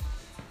is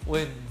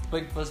when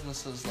big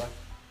businesses like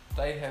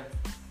they have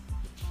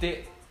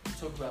debt.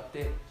 Talk about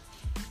debt.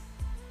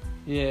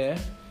 Yeah.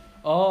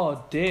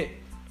 Oh, debt.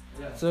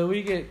 Yeah. So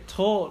we get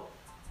taught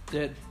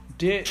that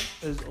debt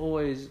is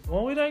always...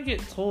 Well, we don't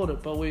get taught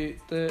it, but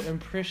the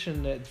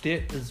impression that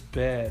debt is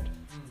bad.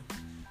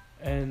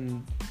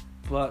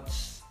 But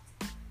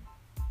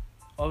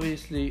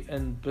obviously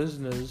in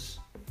business,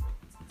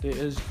 there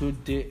is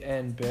good debt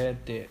and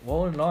bad debt.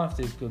 Well, in life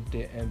there's good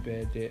debt and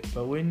bad debt,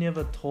 but we're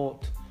never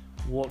taught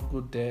what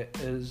good debt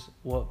is,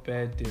 what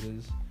bad debt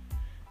is.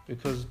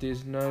 Because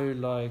there's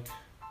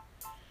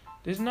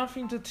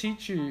nothing to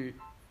teach you.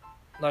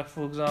 Like,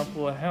 for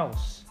example, a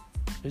house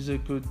is a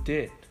good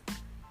debt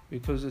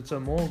because it's a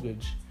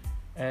mortgage,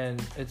 and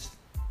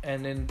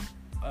then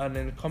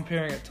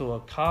comparing it to a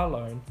car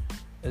loan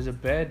is a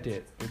bad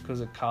debt because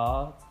a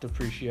car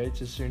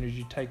depreciates as soon as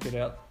you take it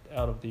out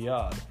of the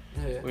yard.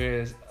 Yeah.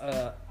 Whereas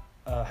a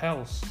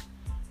house,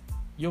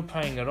 you're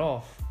paying it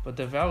off, but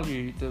the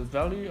value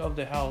of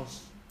the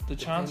house, the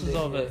chances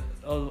of it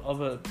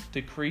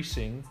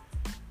decreasing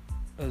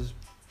is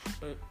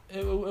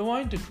it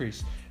won't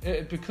decrease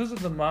because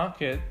of the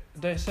market.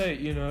 They say,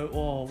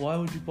 why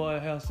would you buy a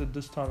house at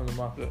this time of the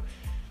market?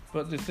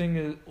 But the thing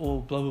is,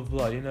 or blah blah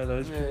blah,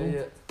 those people.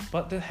 Yeah.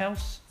 But the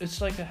house, it's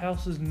like a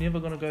house is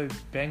never gonna go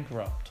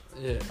bankrupt.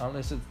 Yeah.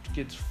 Unless it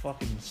gets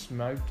fucking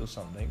smoked or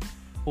something,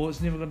 or it's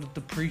never gonna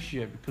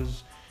depreciate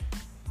because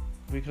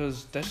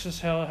that's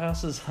just how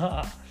houses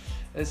are.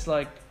 It's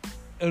like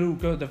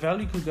the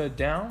value could go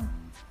down,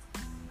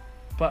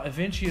 but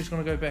eventually it's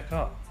going to go back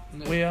up.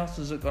 No. Where else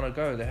is it going to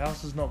go? The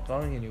house is not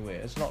going anywhere.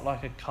 It's not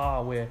like a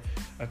car where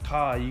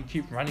you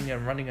keep running it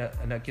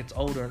and it gets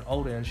older and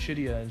older and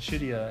shittier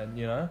and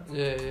Yeah.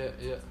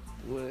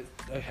 Where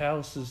a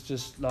house is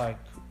just like,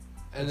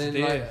 and it's then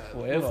there like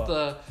forever. with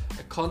the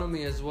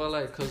economy as well,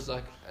 because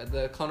like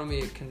the economy,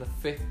 it can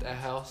affect a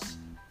house.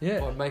 Yeah.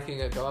 By making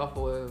it go up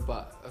or whatever,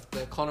 but if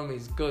the economy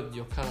is good,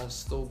 you're kind of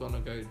still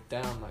gonna go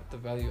down, like the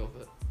value of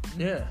it.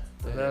 Yeah,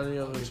 the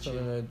value of it's gonna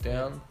go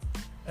down,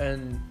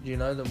 and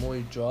the more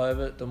you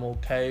drive it, the more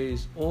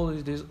K's.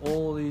 There's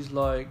all these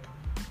like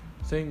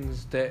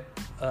things that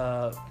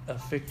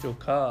affect your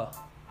car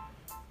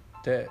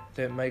that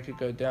make it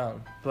go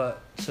down.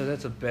 But so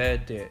that's a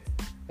bad debt.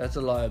 That's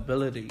a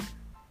liability.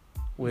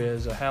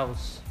 Whereas a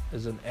house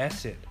is an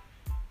asset.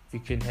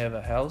 You can have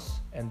a house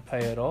and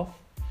pay it off.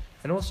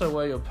 And also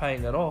while you're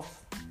paying it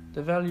off,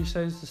 the value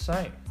stays the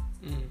same.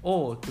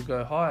 Or to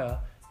go higher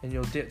and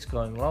your debt's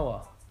going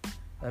lower.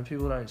 And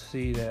people don't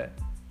see that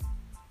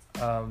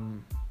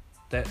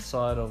that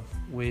side of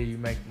where you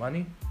make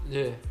money.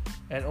 Yeah.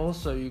 And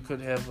also you could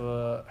have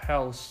a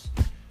house,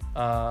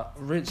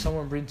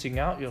 someone renting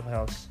out your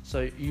house.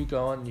 So you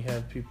go on, you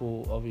have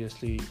people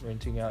obviously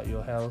renting out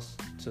your house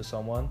to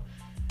someone,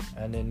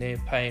 and then they're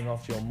paying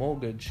off your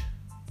mortgage.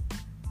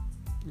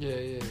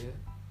 Yeah.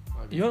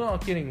 You're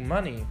not getting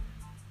money.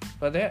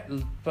 But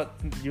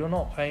you're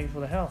not paying for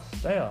the house.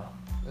 They are.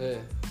 Yeah.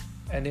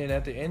 And then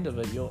at the end of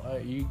it, you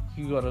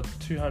got a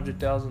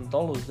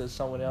 $200,000 that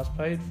someone else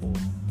paid for.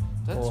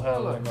 That's why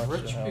like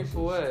rich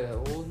people,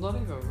 well, not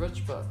even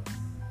rich, but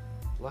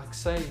like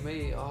say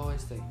me, I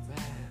always think,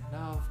 man,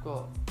 now I've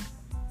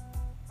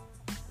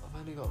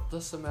only got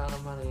this amount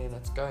of money and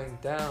it's going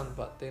down,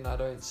 but then I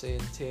don't see in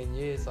 10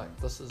 years like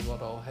this is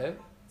what I'll have.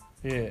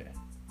 Yeah.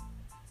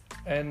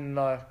 And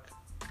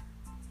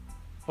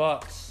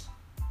but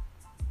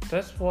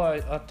that's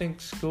why I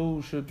think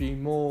school should be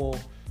more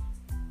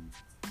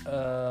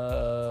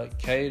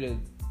catered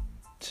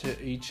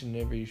to each and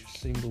every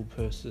single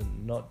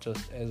person, not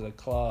just as a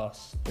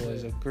class or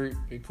as a group,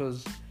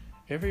 because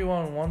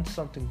everyone wants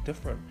something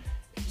different.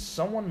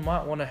 Someone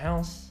might want a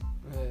house,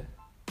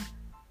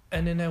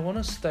 and then they want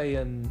to stay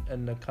in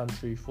the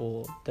country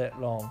for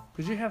that long,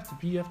 because you have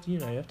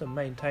to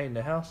maintain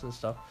the house and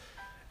stuff,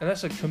 and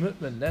that's a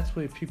commitment. That's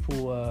where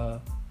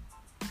people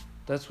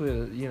that's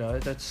where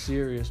that's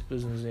serious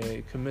business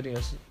there, committing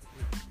us.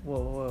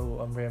 Whoa,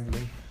 I'm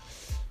rambling.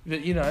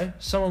 But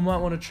someone might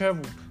want to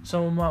travel,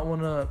 someone might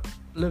want to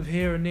live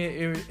here and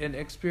there and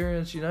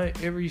experience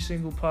every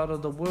single part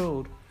of the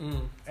world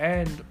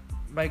and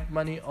make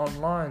money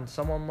online.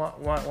 Someone might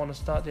want to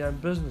start their own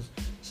business.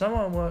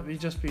 Someone might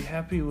just be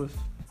happy with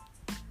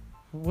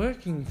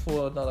working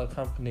for another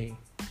company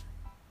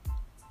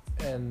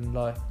and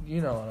like,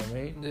 you know what I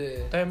mean?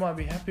 Yeah. They might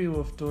be happy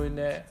with doing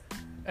that,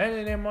 and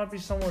then there might be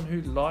someone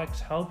who likes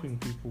helping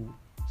people.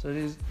 So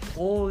there's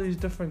all these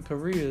different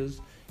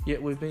careers,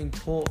 yet we're being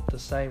taught the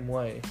same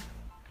way.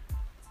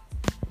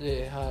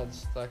 Yeah, hard.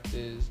 Like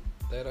they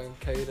don't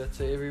cater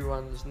to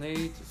everyone's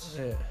needs.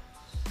 Yeah.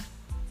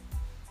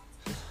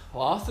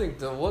 Well, I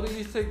think what do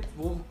you think?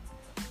 We'll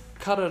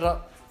cut it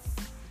up,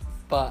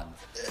 but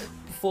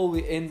before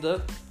we end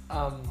it,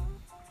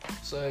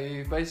 so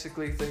you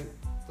basically think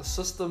the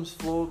system's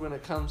flawed when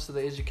it comes to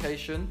the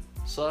education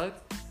side.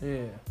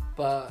 Yeah.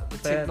 But the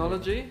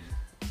technology.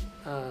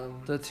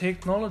 The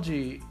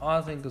technology,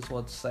 I think, is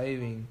what's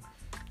saving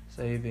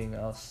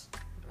us,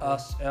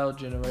 our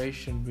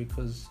generation,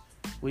 because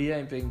we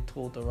ain't being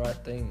taught the right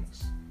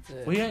things.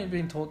 Yeah. We ain't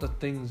being taught the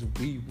things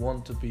we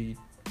want to be.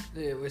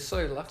 Yeah, we're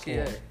so lucky,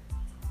 taught.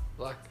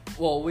 Like,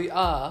 well, we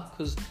are,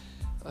 because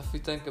if we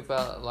think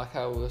about it, like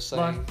how we were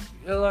saying,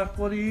 like,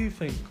 what do you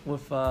think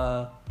with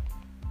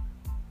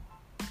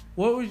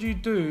what would you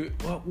do?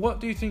 What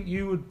do you think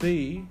you would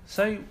be?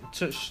 Say,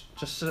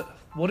 just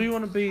what do you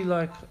want to be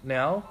like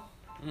now?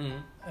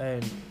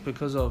 And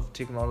because of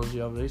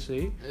technology,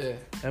 obviously. Yeah.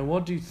 And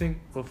what do you think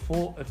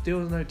before? If there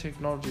was no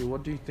technology,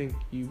 what do you think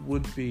you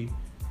would be,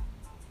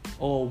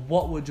 or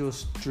what would your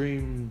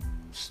dream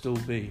still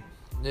be?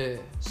 Yeah.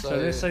 So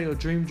let's say your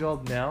dream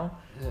job now,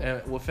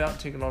 and without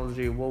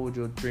technology, what would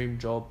your dream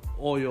job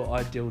or your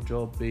ideal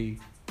job be?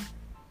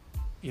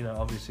 You know,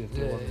 obviously, if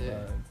there wasn't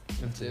internet.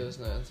 If there was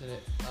no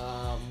internet.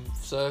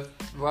 So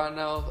right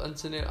now,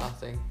 internet, I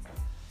think.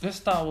 Let's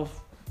start with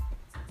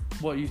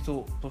what you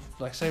thought.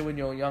 Like, say when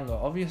you're younger,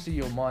 obviously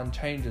your mind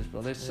changes.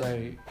 But let's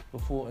say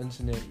before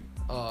internet,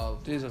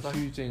 there's a like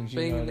few things you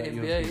being know in the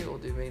that NBA, or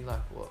do you mean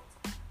like what?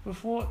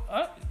 Before,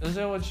 is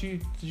that what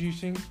did you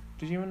think?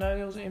 Did you even know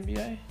there was an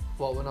NBA?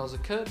 What, when I was a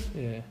kid?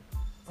 Yeah.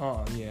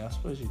 Oh yeah, I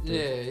suppose you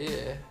did.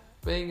 Yeah.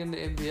 Being in the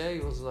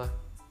NBA was like,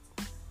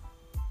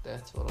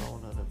 that's what I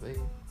wanted to be.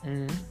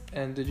 Mm-hmm.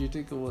 And did you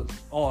think it was?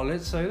 Oh,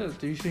 let's say that.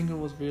 Do you think it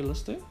was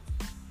realistic?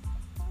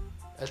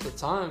 At the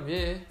time,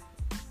 yeah.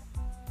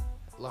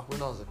 Like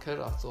when I was a kid,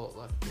 I thought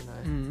like, you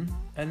know. Mm-hmm.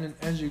 And then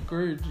as you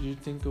grew, did you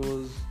think it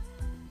was?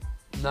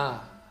 Nah.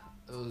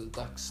 It was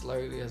like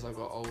slowly as I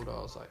got older,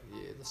 I was like,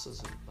 yeah, this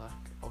isn't like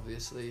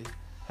obviously.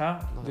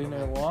 How? Do you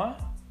know why?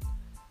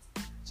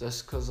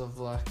 Just because of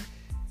like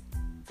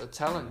the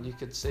talent you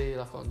could see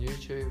like on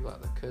YouTube,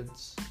 like the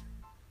kids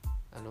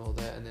and all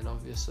that, and then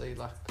obviously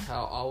like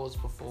how I was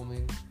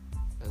performing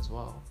as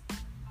well.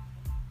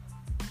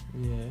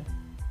 Yeah.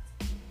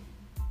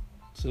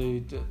 So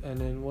and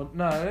then what?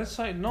 No, let's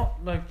say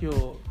not like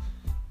your.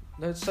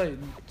 Let's say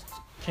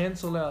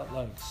cancel out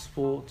like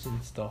sports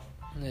and stuff.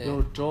 Yeah.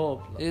 Your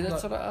job. Like, Yeah,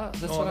 that's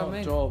what I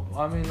mean. Job.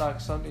 I mean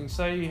like something.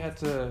 Say you had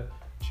to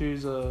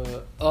choose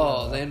a.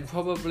 Then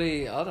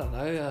probably I don't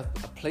know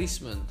a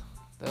policeman.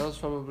 That was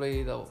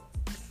probably the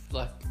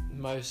like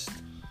most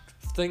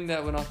thing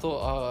that when I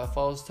thought if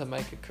I was to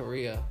make a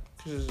career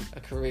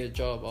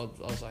job,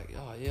 I was like,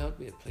 oh yeah, I'd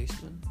be a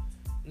policeman.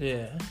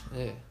 Yeah.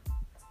 Yeah.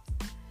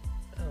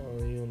 Oh,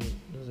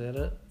 is that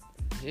it?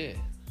 Yeah.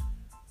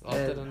 I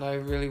didn't know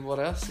really what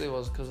else there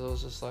was because it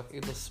was just like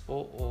either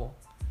sport or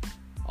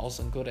I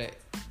wasn't good at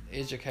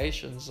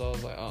education, so I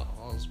was like, oh,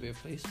 I'll just be a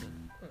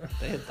policeman.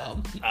 They're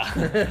dumb.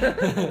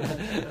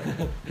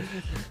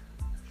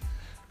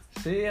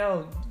 See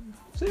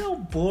how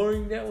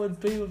boring that would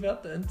be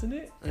without the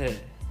internet? Yeah.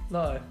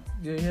 Like,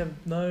 you have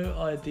no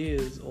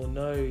ideas or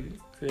no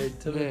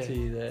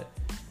creativity that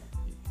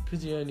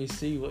because you only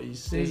see what you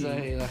see. There's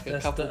only like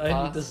that's the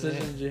only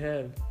decisions you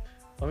have.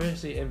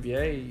 Obviously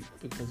NBA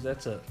because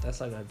that's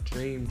like a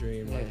dream,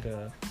 like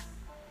a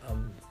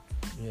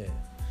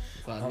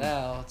But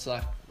now it's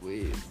like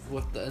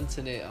with the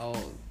internet,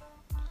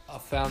 I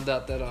found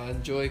out that I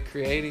enjoy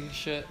creating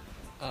shit,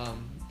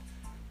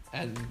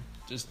 and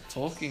just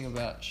talking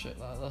about shit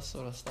like that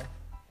sort of stuff.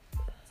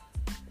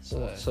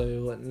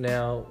 So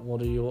now,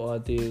 what are your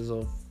ideas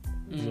of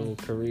your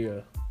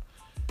career?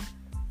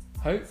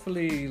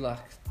 Hopefully, like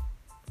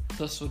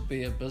this would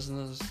be a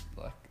business,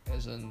 like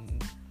as in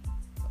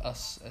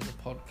us as a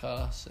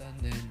podcast, and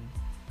then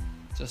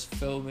just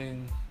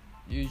filming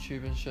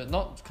YouTube and shit.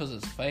 Not because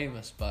it's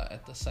famous, but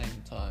at the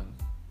same time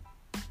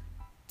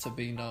to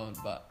be known.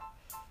 But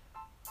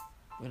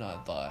when I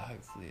die,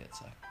 hopefully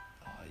it's like,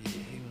 oh yeah,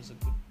 he was a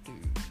good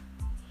dude.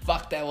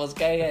 Fuck, that was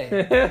gay,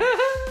 eh?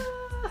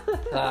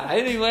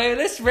 Anyway,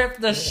 let's wrap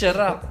this shit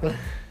up.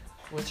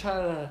 We're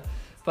trying to...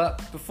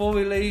 But before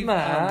we leave...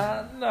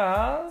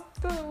 Nah.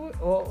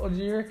 What do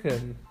you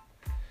reckon?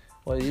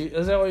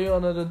 Is that what you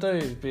wanted to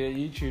do? Be a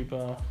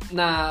YouTuber?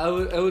 Nah,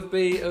 it would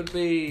be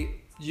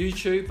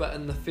YouTube, but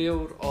in the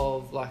field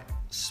of like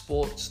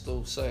sports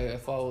still. So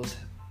if I was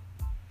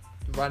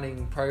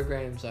running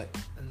programs like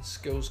in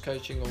skills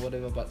coaching or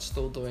whatever, but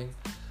still doing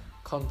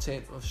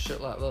content with shit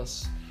like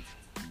this.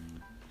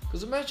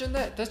 Because imagine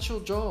that's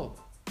your job.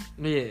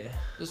 Yeah.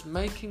 Just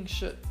making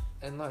shit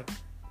and like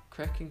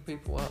cracking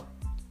people up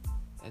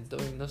and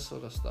doing this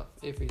sort of stuff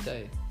every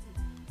day.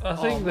 I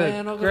think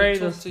the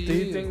greatest. Do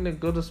you think the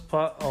goodest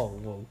part? Oh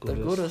well, goodest.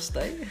 The goodest,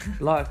 eh?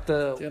 Like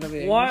the Do you wanna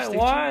be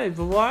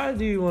why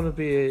do you want to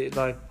be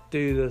like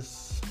do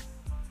this?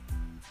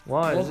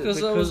 Why? Well,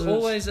 because I was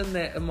always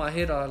in my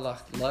head. I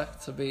like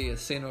to be a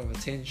center of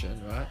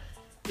attention, right?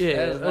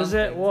 Yeah, is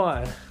that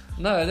why?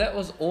 No, that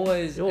was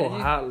always. You're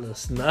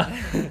heartless, no.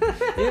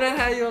 You know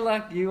how you're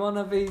like you want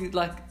to be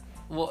like.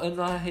 Well, in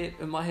my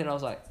head, I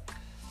was like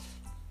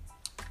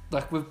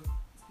we've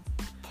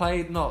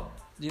played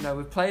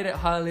we've played at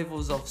high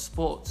levels of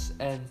sports,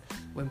 and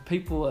when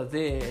people are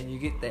there and you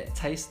get that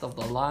taste of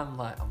the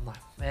limelight, I'm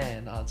like,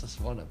 man, I just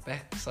want it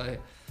back. So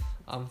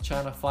I'm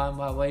trying to find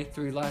my way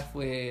through life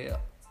where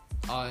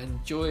I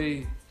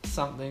enjoy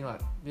something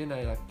like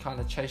kind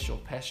of chase your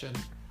passion,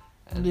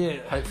 and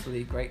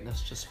hopefully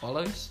greatness just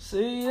follows.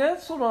 See,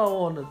 that's what I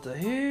wanted to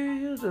hear.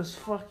 You're just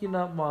fucking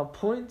up my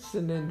points,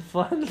 and then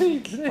finally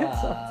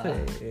that's up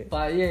there.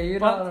 But yeah,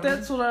 But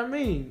that's what I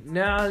mean.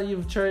 Now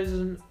you've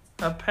chosen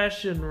a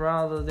passion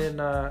rather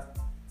than a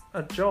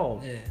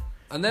job. Yeah.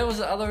 And that was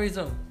the other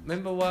reason.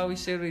 Remember why we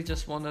said we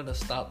just wanted to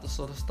start this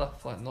sort of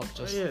stuff, like not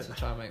just to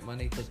try and make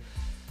money, because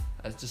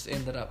it just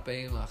ended up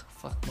being like,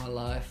 fuck my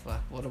life, like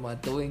what am I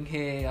doing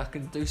here? I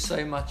can do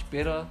so much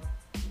better.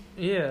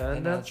 Yeah,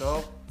 in our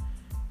job.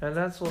 And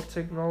that's what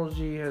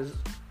technology has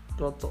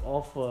got to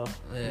offer.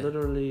 Yeah.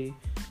 Literally,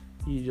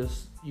 you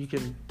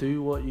can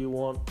do what you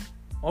want.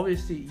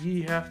 Obviously,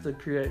 you have to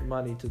create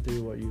money to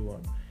do what you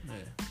want.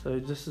 Yeah. So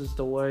this is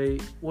the way.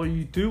 Well,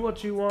 you do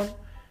what you want,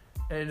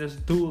 and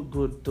just do it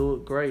good, do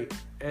it great,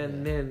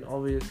 and then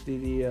obviously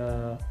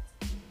the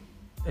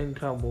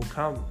income will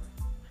come.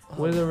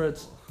 Whether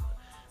it's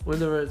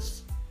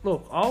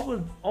look, I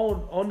would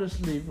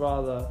honestly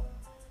rather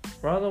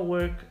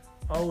work.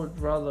 I would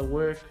rather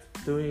work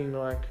doing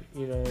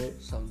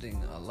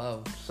something I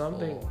love,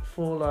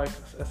 for like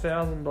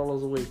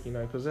 $1,000 a week,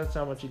 because that's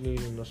how much you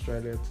need in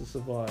Australia to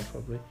survive,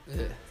 probably.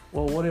 Yeah.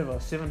 Well, whatever,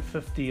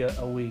 $750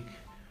 a week.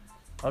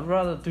 I'd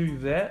rather do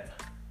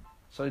that.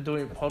 So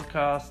doing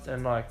podcasts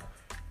and my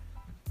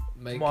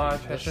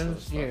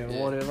passions,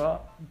 whatever,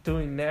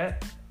 doing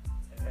that,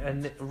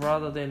 and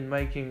rather than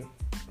making,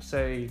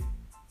 say,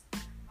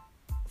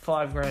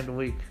 $5,000 a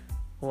week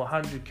or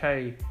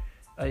 $100K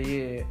a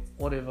year,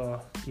 whatever,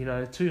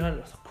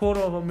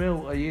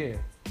 $250,000 a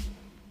year.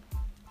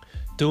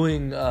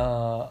 Doing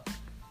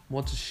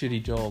what's a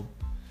shitty job?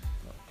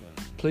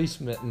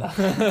 Policeman.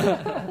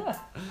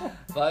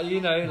 But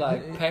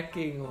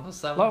packing or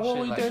something. Like what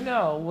we do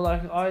now,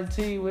 like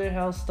IT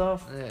warehouse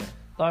stuff. Yeah.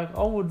 Like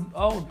I would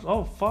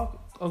fuck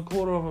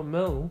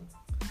 $250,000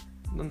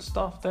 and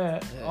stuff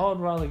that. Yeah. I would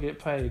rather get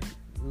paid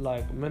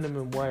like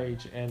minimum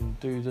wage and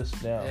do this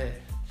now. Yeah,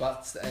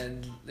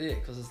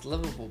 because it's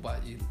livable,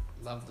 but you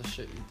love the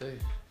shit you do.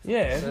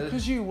 Yeah, so,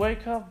 because you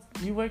wake up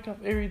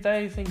every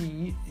day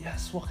thinking,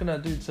 yes, what can I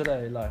do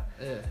today? Like,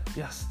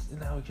 yes,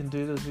 we can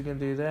do this, we can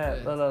do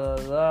that,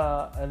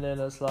 and then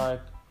it's like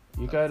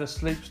you go to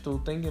sleep still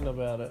thinking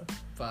about it.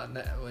 But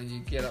now, when you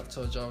get up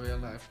to a job, you're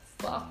like,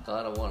 fuck,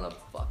 I don't want to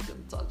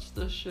fucking touch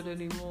this shit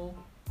anymore.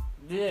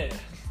 Yeah.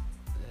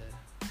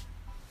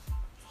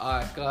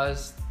 Alright,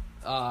 guys,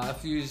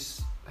 if you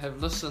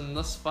have listened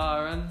this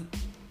far in,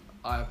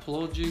 I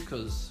applaud you,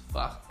 because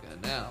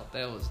fucking hell,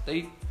 that was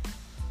deep.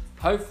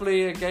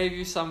 Hopefully it gave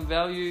you some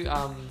value.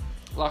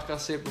 Like I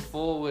said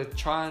before, we're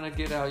trying to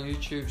get our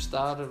YouTube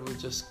started. We're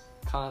just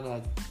kind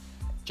of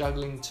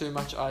juggling too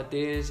much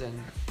ideas and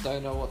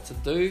don't know what to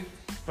do.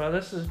 But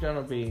this is going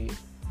to be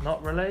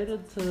not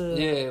related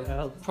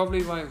to...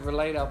 probably won't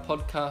relate our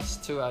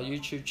podcast to our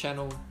YouTube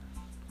channel.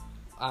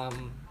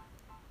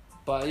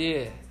 But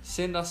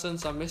send us in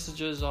some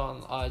messages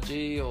on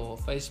IG or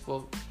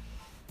Facebook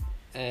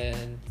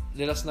and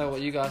let us know what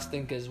you guys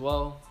think as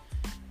well.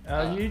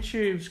 Our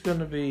YouTube's going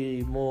to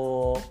be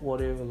more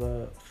whatever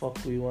the fuck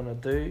we want to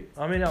do.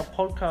 I mean, our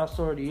podcast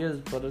already is,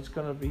 but it's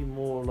going to be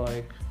more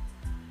like...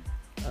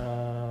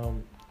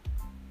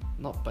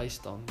 not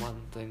based on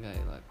one thing,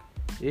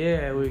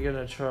 Yeah, we're going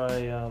to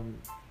try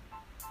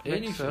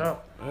mix it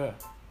up. Yeah.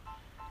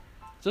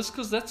 Just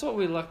because that's what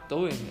we like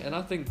doing, and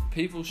I think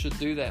people should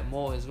do that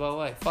more as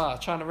well.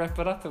 Trying to wrap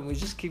it up and we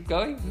just keep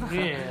going.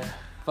 Yeah.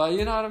 But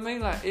you know what I mean?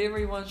 Like,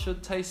 everyone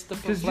should taste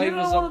different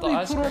flavours of the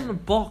ice cream. Because you don't want to be put on the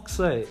box,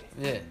 eh?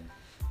 Yeah.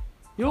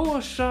 You're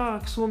a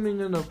shark swimming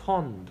in a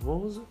pond.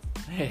 What was it?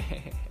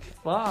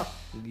 Fuck.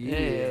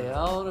 Yeah,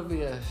 I want to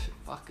be a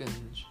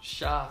fucking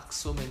shark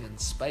swimming in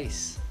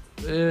space.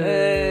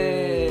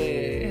 Hey.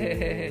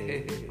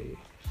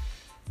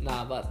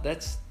 Nah, but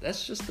that's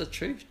just the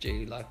truth,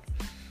 G. Like,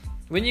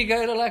 when you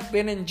go to like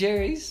Ben and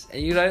Jerry's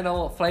and you don't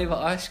know what flavour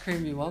ice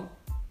cream you want,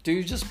 do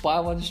you just buy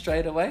one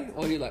straight away?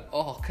 Or you're like,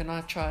 oh, can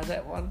I try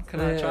that one? Can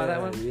I try that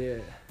one? Yeah.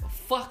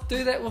 Fuck,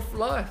 do that with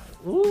life.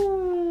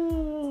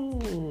 Ooh.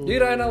 You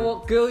don't know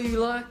what girl you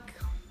like?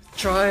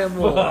 Try them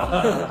all.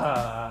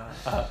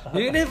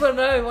 You never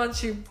know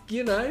once you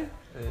know.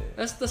 Yeah.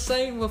 That's the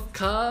same with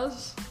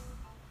cars.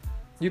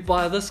 You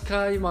buy this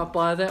car, you might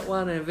buy that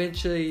one, and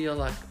eventually you're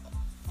like,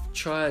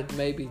 tried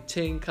maybe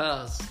 10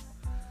 cars.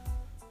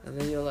 And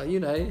then you're like,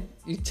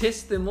 you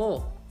test them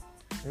all.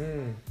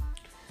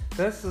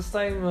 That's the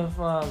same with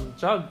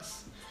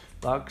drugs.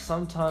 Like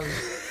sometimes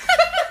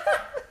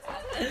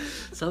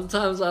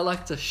I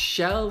like to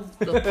shove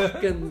the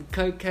fucking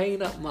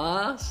cocaine up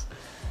my ass.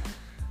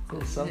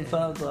 And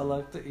sometimes I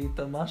like to eat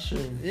the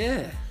mushroom.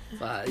 Yeah,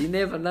 but you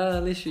never know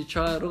unless you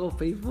try it all,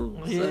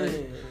 people. Yeah.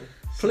 So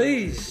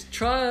please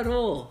try it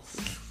all.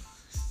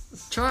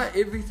 Try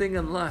everything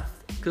in life,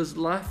 because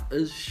life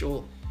is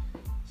short.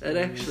 It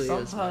actually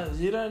sometimes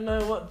is. you don't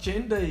know what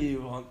gender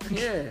you want.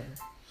 Yeah.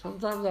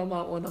 Sometimes I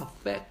might want a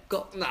fat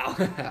cock. No.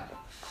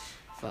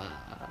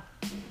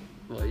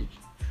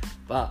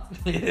 But.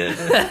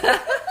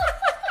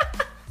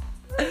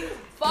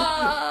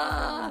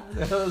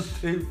 That was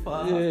too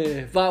far.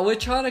 Yeah, but we're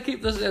trying to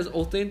keep this as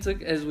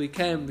authentic as we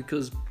can,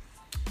 because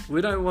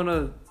we don't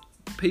want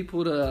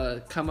people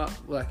to come up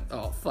like,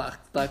 oh fuck,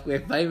 like we're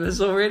famous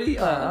already.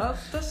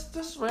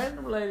 This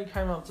random lady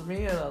came up to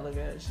me the other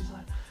day. She's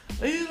like,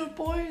 "Are you the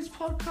boys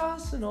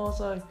podcast?" And I was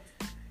like,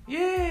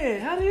 "Yeah,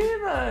 how do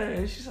you know?"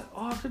 And she's like,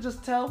 "Oh, I could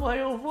just tell by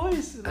your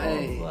voice." And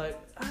I was like,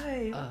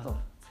 "Hey,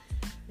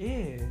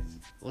 yeah."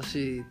 Was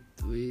she?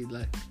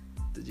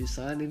 Did you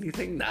sign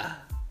anything? Nah.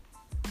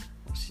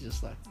 She's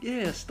just like,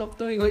 yeah, stop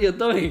doing what you're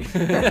doing.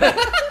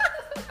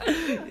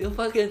 You're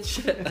fucking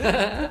shit.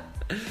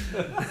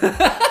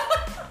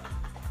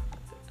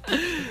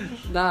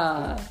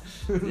 Nah.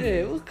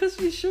 Yeah, well, because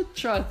you should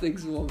try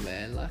things more,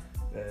 man. Like,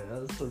 yeah,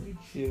 that was talking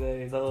shit,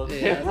 eh? No.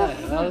 Yeah,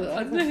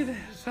 I knew that.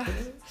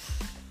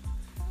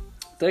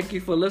 Thank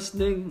you for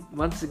listening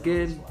once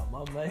again.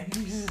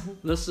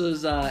 This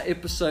is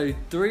episode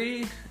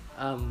 3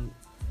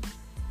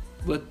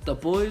 with the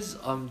boys.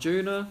 I'm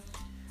Juna.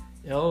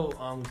 Yo,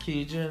 I'm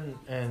Keegan,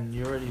 and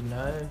you already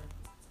know.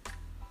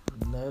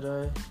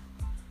 Noto.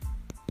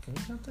 Can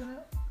you cut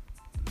that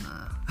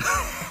out?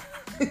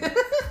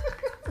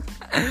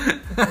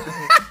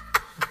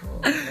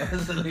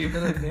 Let's leave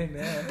it in there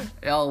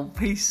now. Yo,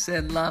 peace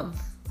and love.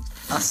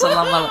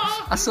 Assalamu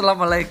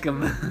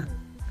alaikum.